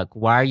a fuck?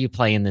 Why are you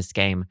playing this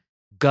game?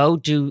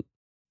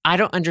 I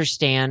don't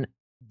understand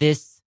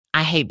this.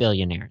 I hate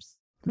billionaires.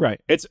 Right.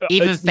 It's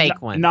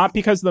fake ones. Not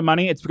because of the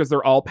money. It's because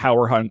they're all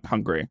power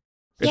hungry.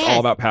 It's all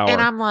about power.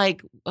 And I'm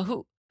like,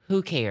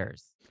 who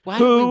cares?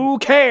 Who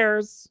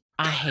cares?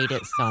 I hate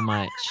it so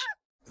much.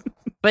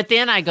 But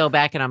then I go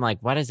back and I'm like,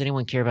 why does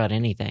anyone care about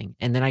anything?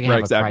 And then I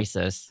have a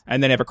crisis.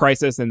 And then you have a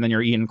crisis, and then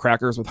you're eating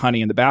crackers with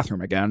honey in the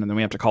bathroom again, and then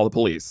we have to call the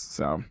police.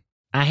 So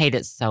I hate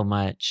it so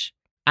much.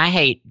 I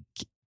hate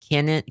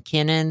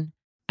Kenan.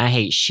 I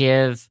hate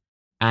Shiv.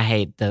 I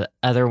hate the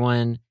other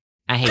one.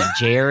 I hate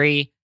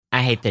Jerry.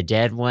 I hate the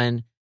dead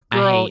one.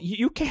 Girl,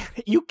 you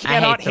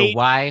cannot hate the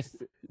wife.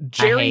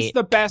 Jerry's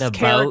the best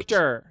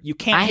character. You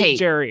can't hate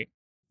Jerry.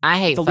 I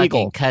hate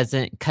fucking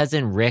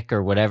cousin Rick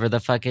or whatever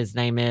the fuck his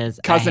name is.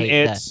 Cousin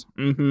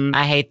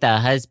I hate the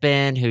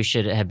husband who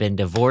should have been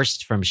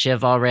divorced from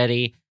Shiv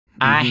already.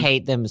 Mm-hmm. I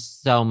hate them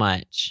so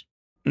much.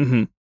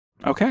 Mm-hmm.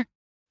 Okay.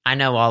 I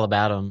know all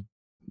about them.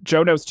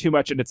 Joe knows too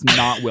much, and it's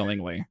not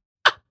willingly.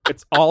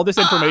 It's all this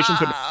information's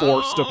been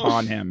forced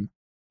upon him.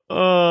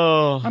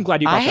 Oh, I'm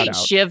glad you got that out. I hate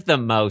Shiv the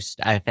most,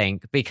 I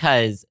think,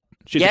 because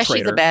she's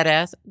a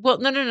badass. Well,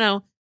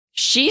 no.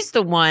 She's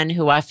the one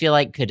who I feel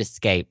like could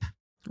escape.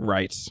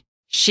 Right.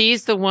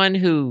 She's the one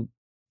who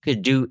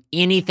could do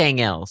anything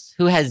else,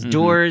 who has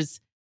doors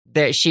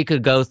that she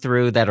could go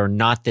through that are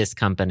not this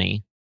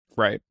company.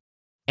 Right.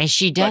 And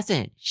she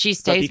doesn't. She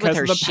stays with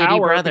her shitty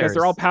brothers. Because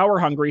they're all power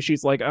hungry.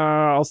 She's like,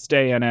 I'll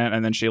stay in it.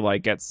 And then she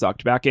like gets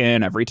sucked back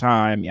in every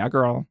time. Yeah,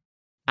 girl.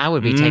 I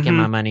would be taking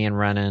my money and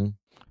running.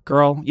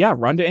 Girl. Yeah,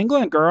 run to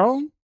England,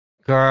 girl.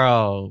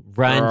 Girl,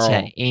 run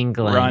to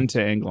England. Run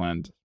to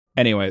England.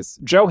 Anyways,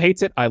 Joe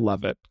hates it. I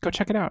love it. Go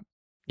check it out.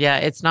 Yeah,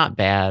 it's not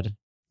bad.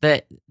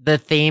 The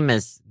theme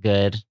is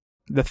good.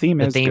 The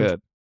theme is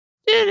good.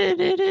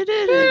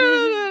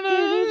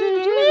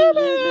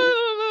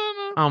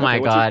 Oh my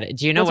God.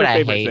 Do you know what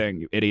I hate? Thing,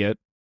 you idiot?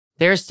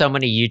 There's so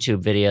many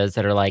YouTube videos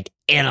that are like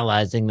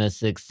analyzing the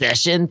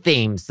Succession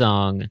theme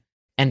song.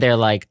 And they're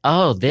like,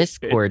 oh, this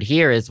chord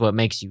here is what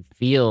makes you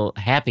feel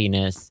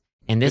happiness.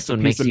 And this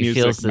one makes you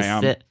feel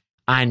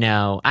I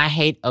know. I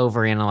hate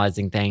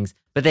overanalyzing things.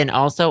 But then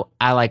also,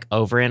 I like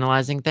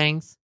overanalyzing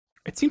things.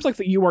 It seems like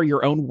that you are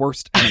your own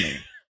worst enemy.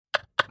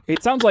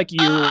 It sounds like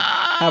you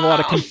have a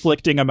lot of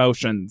conflicting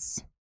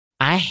emotions.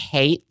 I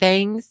hate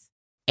things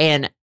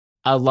and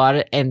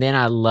then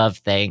I love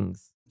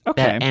things.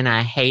 Okay. And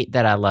I hate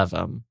that I love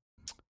them.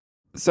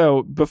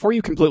 So before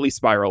you completely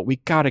spiral, we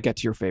got to get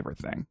to your favorite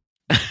thing.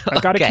 I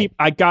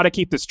got to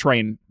keep this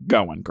train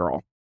going,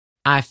 girl.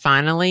 I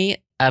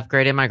finally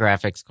upgraded my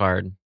graphics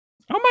card.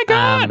 Oh my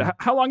God.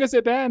 How long has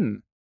it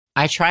been?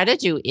 I try to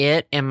do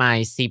it in my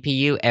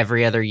CPU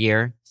every other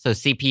year. So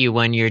CPU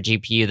 1 year,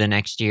 GPU the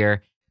next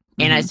year.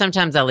 And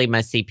sometimes I leave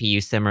my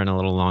CPU simmering a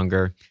little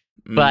longer.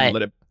 But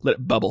let it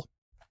bubble.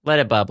 Let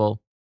it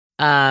bubble.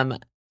 I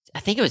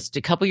think it was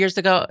a couple years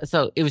ago.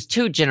 So it was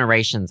 2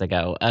 generations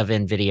ago of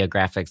NVIDIA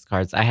graphics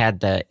cards. I had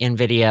the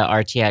NVIDIA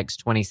RTX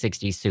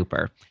 2060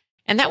 Super.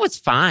 And that was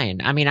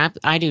fine. I mean,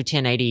 I do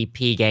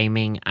 1080p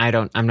gaming.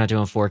 I'm not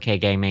doing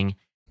 4K gaming.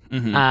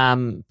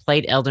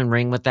 Played Elden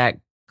Ring with that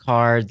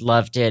card.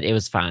 Loved it. It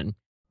was fun.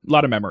 A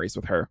lot of memories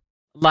with her.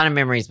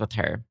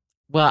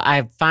 Well,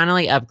 I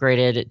finally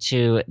upgraded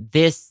to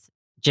this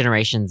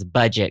generation's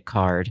budget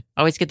card.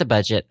 Always get the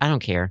budget. I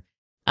don't care.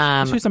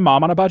 She's a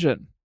mom on a budget.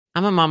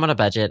 I'm a mom on a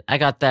budget. I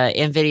got the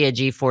NVIDIA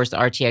GeForce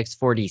RTX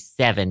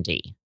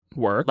 4070.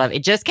 Work. Love it.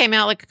 It just came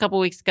out like a couple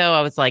weeks ago.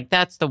 I was like,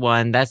 that's the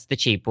one. That's the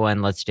cheap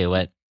one. Let's do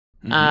it.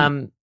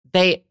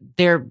 They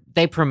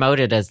promote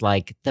it as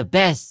like the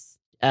best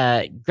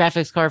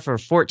graphics card for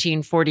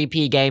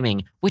 1440p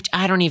gaming, which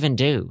I don't even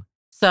do.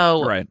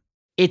 So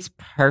it's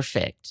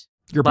perfect.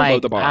 You're below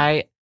the bar.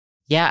 I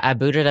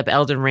booted up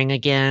Elden Ring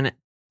again,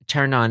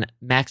 turned on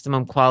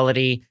maximum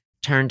quality,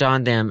 turned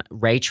on them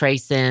ray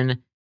tracing.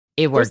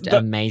 It worked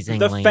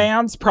amazingly. The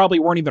fans probably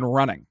weren't even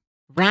running.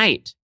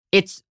 Right.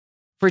 It's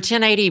for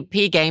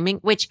 1080p gaming,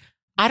 which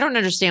I don't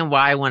understand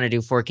why I want to do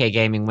 4K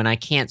gaming when I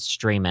can't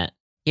stream it,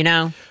 you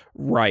know?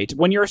 Right.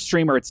 When you're a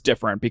streamer, it's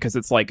different because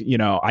it's like, you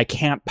know, I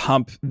can't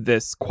pump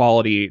this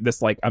quality,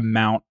 this like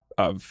amount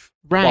of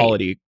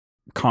quality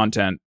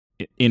content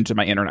into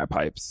my internet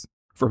pipes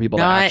for people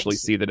to actually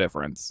see the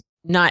difference.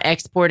 Not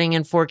exporting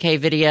in 4K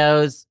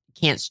videos,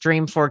 can't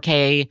stream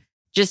 4K,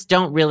 just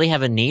don't really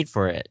have a need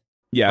for it.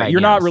 Yeah,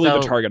 you're not really the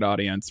target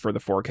audience for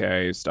the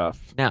 4K stuff.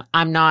 No,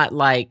 I'm not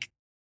like,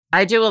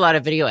 I do a lot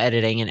of video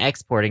editing and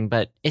exporting,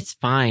 but it's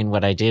fine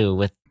what I do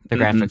with the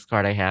graphics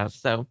card I have.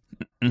 So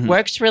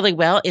works really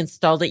well.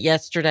 Installed it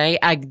yesterday.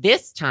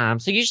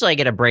 So usually I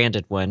get a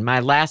branded one. My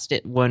last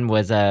one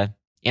was a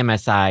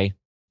MSI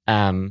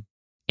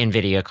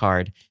NVIDIA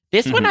card.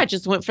 This one, I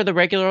just went for the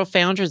regular old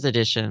Founders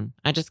Edition.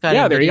 I just got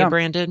NVIDIA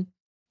branded.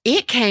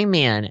 It came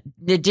in.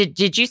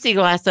 Did you see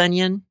Glass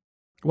Onion?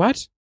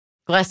 What?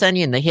 Glass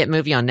Onion, the hit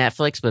movie on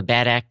Netflix with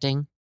bad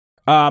acting.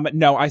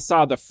 No, I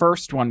saw the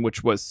first one,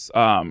 which was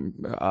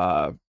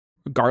Garlic.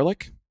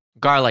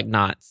 Garlic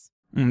Knots.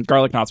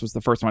 Garlic Knots was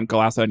the first one.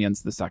 Glass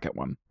Onion's the second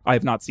one. I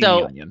have not seen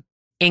The Onion.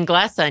 In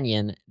Glass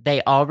Onion,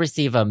 they all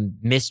receive a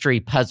mystery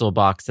puzzle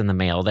box in the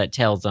mail that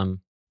tells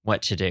them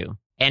what to do.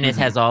 And it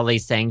has all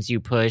these things you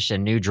push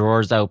and new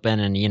drawers open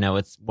and, you know,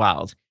 it's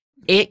wild.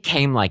 It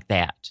came like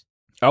that.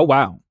 Oh,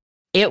 wow.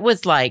 It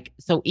was like,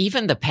 so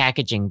even the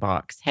packaging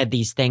box had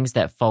these things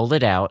that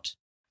folded out.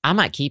 I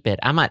might keep it.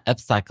 I might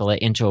upcycle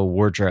it into a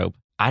wardrobe.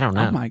 I don't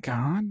know. Oh, my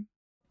God.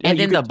 And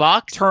then the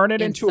box. Turn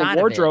it into a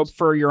wardrobe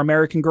for your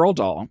American Girl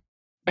doll.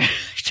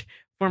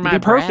 For my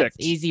perfect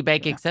Easy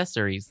Bake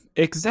accessories.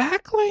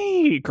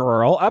 Exactly,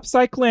 girl.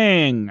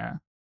 Upcycling.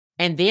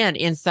 And then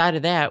inside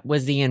of that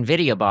was the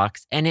NVIDIA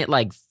box, and it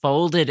like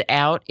folded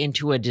out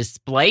into a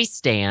display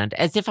stand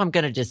as if I'm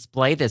going to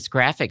display this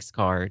graphics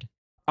card.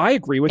 I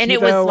agree with you, and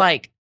it was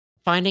like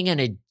finding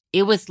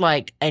it was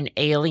like an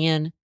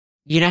alien.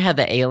 You know how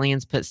the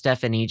aliens put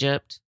stuff in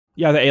Egypt?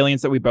 Yeah, the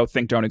aliens that we both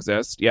think don't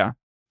exist. Yeah.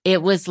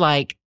 It was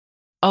like,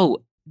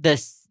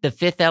 the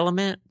Fifth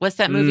Element. What's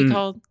that movie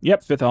called?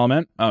 Yep, Fifth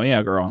Element. Oh,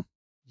 yeah, girl.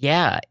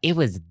 Yeah, it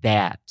was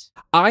that.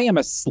 I am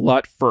a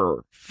slut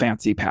for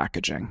fancy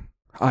packaging.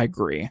 I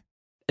agree.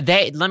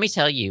 Let me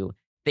tell you,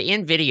 the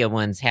NVIDIA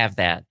ones have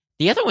that.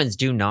 The other ones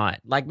do not.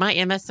 Like my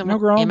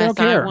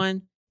MSI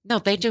one. No,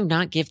 they do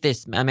not give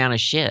this amount of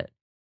shit.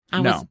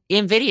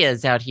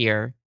 NVIDIA's out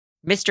here.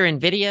 Mr.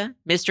 NVIDIA,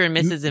 Mr. and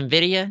Mrs.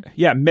 NVIDIA.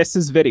 Yeah,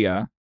 Mrs.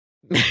 Vidia.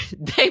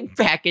 They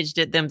packaged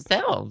it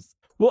themselves.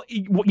 Well,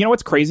 you know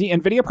what's crazy?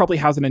 NVIDIA probably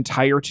has an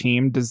entire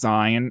team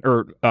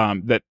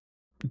that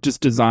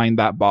just designed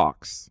that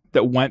box,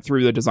 that went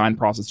through the design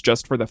process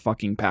just for the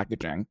fucking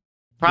packaging.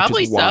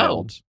 Probably so.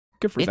 Wild.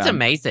 Good for them. It's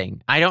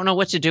amazing. I don't know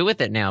what to do with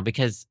it now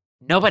because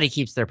nobody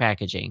keeps their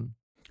packaging.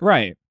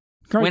 Right.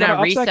 When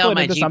I resell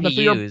my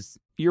GPUs,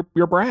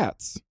 your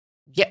brats.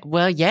 Yeah,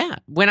 well, yeah.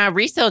 When I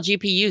resell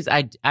GPUs,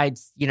 I'd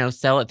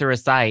sell it through a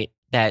site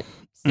that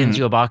sends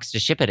you a box to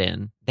ship it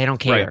in. They don't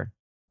care.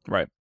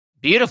 Right.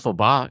 Beautiful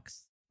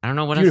box. I don't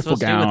know what I'm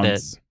supposed to do with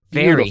it.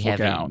 Very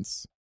heavy.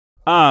 Gowns.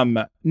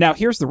 Now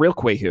here's the real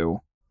Quaahu.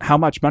 How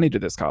much money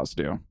did this cost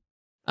you?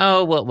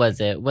 Oh, what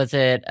was it? Was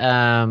it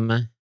let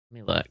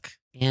me look.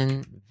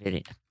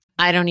 NVIDIA.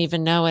 I don't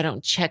even know. I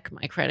don't check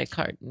my credit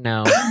card.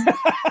 No.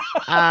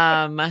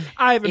 I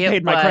haven't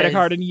paid my credit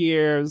card in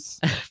years.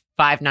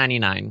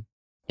 $599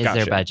 is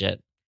their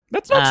budget.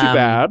 That's not too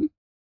bad.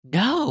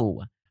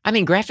 No. I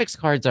mean, graphics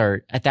cards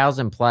are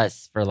 1,000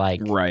 plus for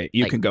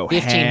you can go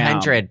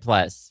 1,500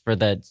 plus for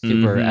the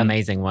super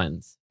amazing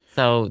ones.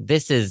 So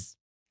this is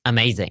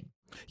amazing.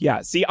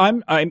 Yeah. See,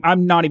 I'm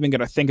not even going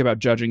to think about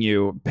judging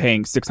you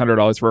paying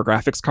 $600 for a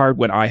graphics card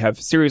when I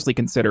have seriously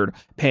considered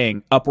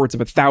paying upwards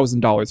of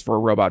 $1,000 for a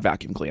robot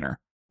vacuum cleaner.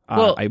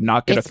 Well, I'm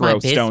not going to throw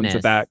stones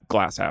at that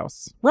glass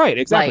house. Right.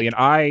 Exactly. And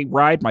I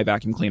ride my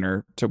vacuum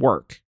cleaner to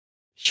work.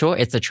 Sure.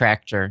 It's a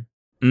tractor.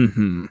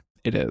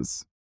 It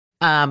is.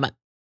 I've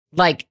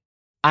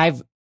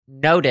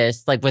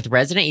noticed, with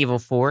Resident Evil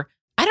 4,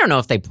 I don't know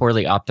if they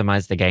poorly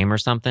optimized the game or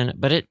something,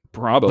 but it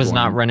probably was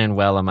not running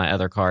well on my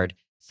other card.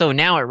 So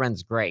now it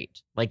runs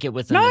great. It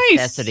was a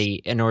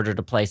necessity in order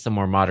to play some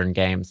more modern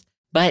games.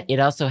 But it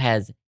also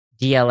has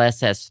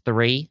DLSS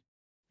 3,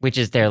 which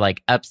is their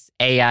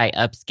AI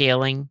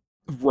upscaling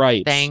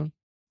thing.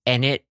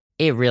 And it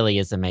really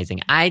is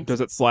amazing.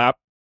 Does it slap?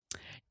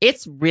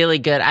 It's really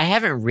good. I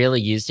haven't really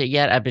used it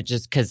yet, but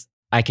just because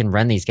I can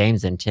run these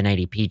games in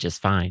 1080p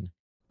just fine.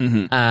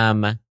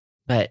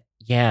 But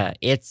yeah,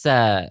 it's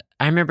I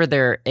remember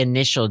their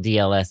initial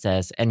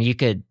DLSS, and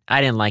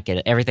I didn't like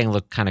it. Everything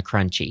looked kind of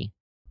crunchy,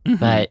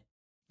 but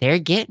they're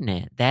getting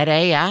it. That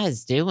AI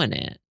is doing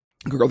it.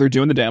 Girl, they're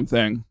doing the damn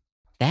thing.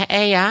 That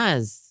AI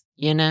is,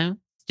 doing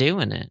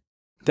it.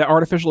 That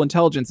artificial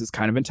intelligence is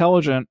kind of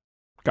intelligent.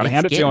 Gotta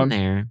hand it to them.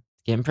 It's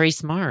getting pretty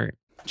smart.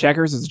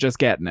 Checkers is just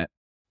getting it.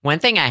 One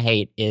thing I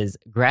hate is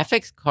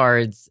graphics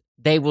cards.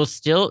 They will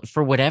still,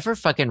 for whatever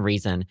fucking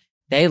reason,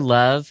 they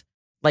love,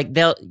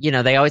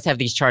 they always have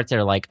these charts that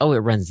are like, oh, it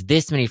runs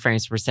this many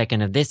frames per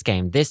second of this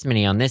game, this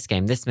many on this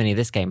game, this many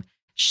this game.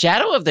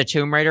 Shadow of the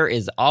Tomb Raider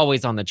is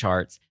always on the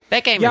charts.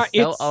 That game is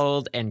so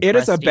old and it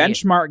crusty. Is a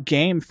benchmark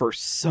game for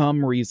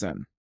some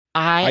reason.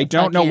 I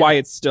don't know why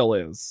it still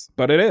is,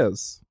 but it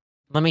is.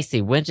 Let me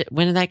see. When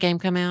did that game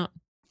come out?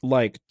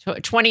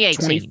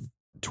 2018.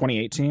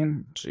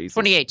 2018? Jesus.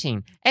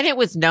 2018. And it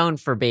was known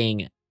for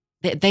being,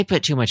 they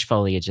put too much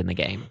foliage in the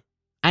game.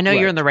 I know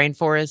you're in the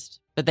rainforest,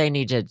 but they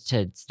need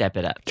to step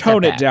it up.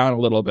 Tone it down a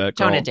little bit.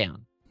 Tone it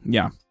down.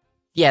 Yeah.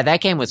 Yeah,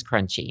 that game was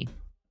crunchy.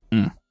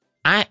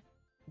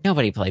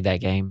 Nobody played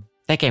that game.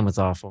 That game was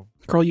awful.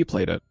 Girl, you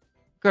played it.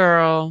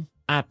 Girl,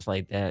 I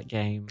played that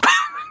game.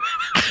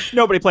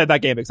 Nobody played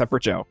that game except for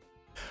Joe.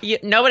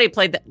 Nobody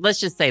played that. Let's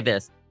just say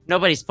this.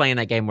 Nobody's playing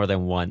that game more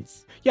than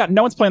once. Yeah,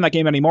 no one's playing that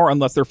game anymore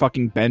unless they're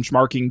fucking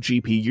benchmarking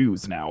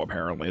GPUs now,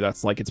 apparently.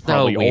 That's its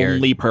probably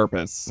only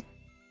purpose.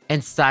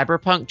 And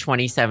Cyberpunk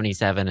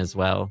 2077 as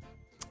well.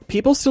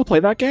 People still play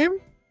that game?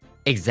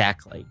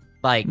 Exactly.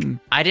 I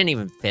didn't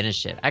even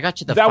finish it. I got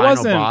to the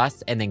final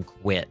boss and then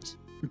quit.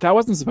 That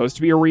wasn't supposed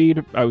to be a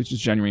read. I was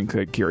just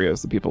genuinely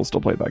curious that people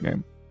still played that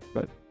game.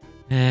 But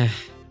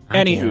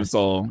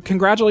anywho,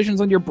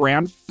 congratulations on your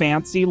brand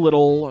fancy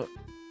little,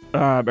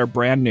 or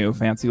brand new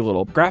fancy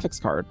little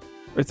graphics card.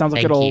 It sounds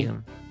like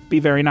it'll be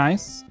very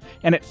nice.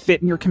 And it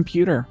fit in your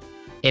computer.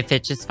 It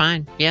fit just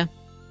fine, yeah.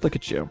 Look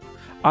at you.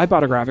 I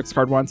bought a graphics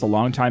card once a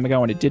long time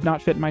ago, and it did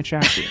not fit in my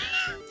chassis.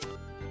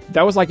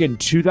 That was in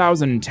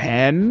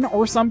 2010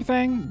 or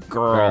something.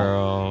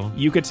 Girl.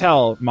 You could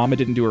tell Mama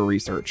didn't do her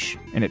research,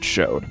 and it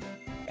showed.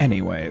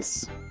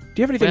 Anyways,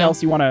 do you have anything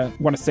else you want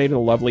to say to the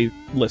lovely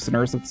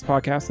listeners of this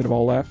podcast that have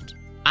all left?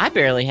 I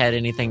barely had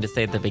anything to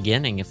say at the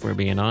beginning, if we're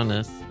being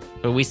honest.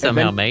 But we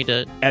somehow made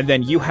it. And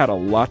then you had a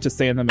lot to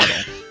say in the middle.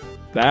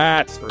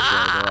 That's for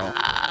sure,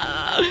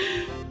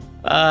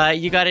 girl.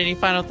 You got any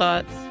final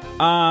thoughts?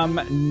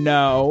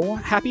 No.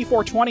 Happy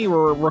 420.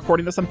 We're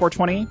recording this on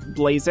 420.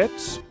 Blaze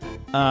it.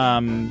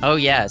 Oh,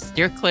 yes.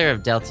 Steer clear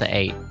of Delta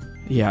 8.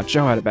 Yeah,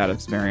 Joe had a bad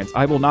experience.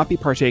 I will not be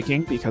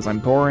partaking because I'm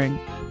boring.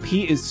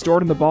 Pete is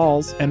stored in the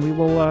balls, and we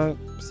will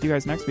see you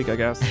guys next week, I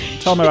guess.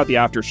 Tell them about the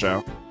after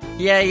show.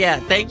 Yeah.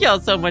 Thank y'all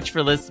so much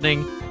for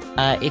listening.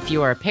 If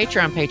you are a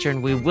Patreon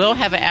patron, we will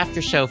have an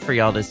after show for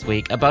y'all this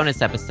week, a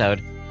bonus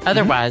episode.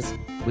 Otherwise,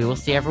 we will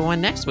see everyone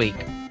next week.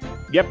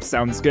 Yep,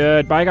 sounds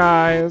good. Bye,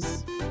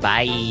 guys.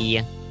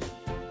 Bye.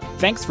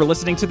 Thanks for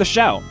listening to the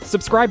show.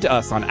 Subscribe to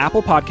us on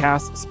Apple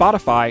Podcasts,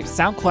 Spotify,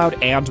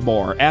 SoundCloud, and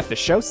more at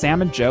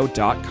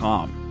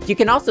theshowsamandjoe.com. You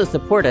can also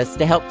support us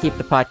to help keep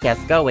the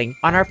podcast going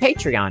on our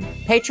Patreon,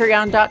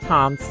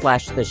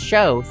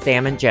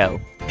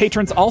 patreon.com/theshowsamandjoe.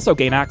 Patrons also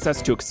gain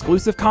access to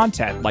exclusive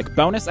content like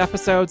bonus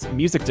episodes,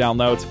 music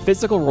downloads,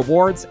 physical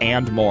rewards,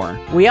 and more.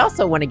 We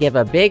also want to give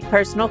a big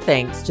personal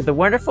thanks to the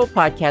wonderful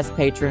podcast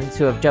patrons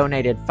who have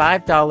donated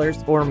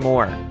 $5 or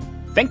more.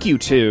 Thank you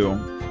to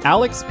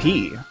Alex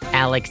P.,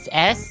 Alex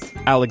S.,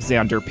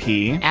 Alexander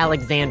P.,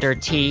 Alexander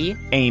T.,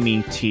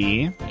 Amy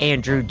T.,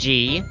 Andrew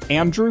G.,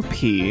 Andrew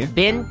P.,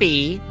 Ben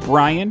B.,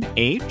 Brian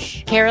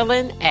H.,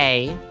 Carolyn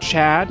A.,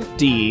 Chad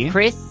D.,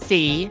 Chris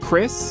C.,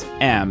 Chris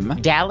M.,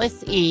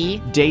 Dallas E.,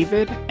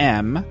 David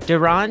M.,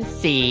 Duran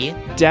C.,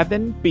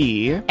 Devin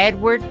B.,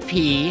 Edward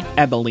P.,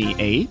 Emily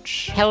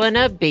H.,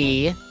 Helena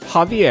B.,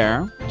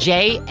 Javier,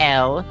 J.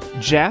 L.,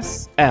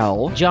 Jess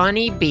L.,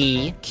 Johnny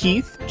B.,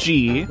 Keith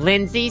G.,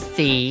 Lindsay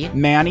C.,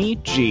 Manny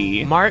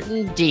G.,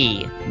 Martin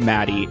D.,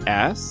 Maddie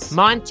S.,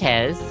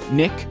 Montez,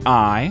 Nick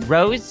I.,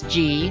 Rose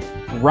G.,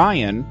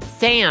 Ryan,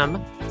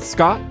 Sam,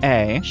 Scott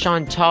A.,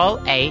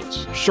 Chantal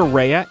H.,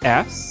 Sharia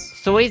S.,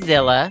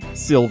 Soyzilla,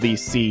 Sylvie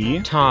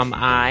C., Tom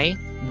I.,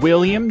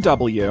 William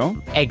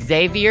W.,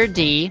 Xavier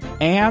D.,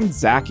 and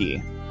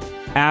Zachy.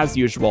 As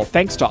usual,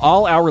 thanks to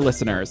all our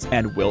listeners,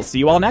 and we'll see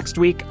you all next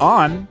week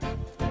on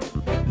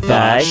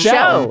The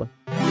Show.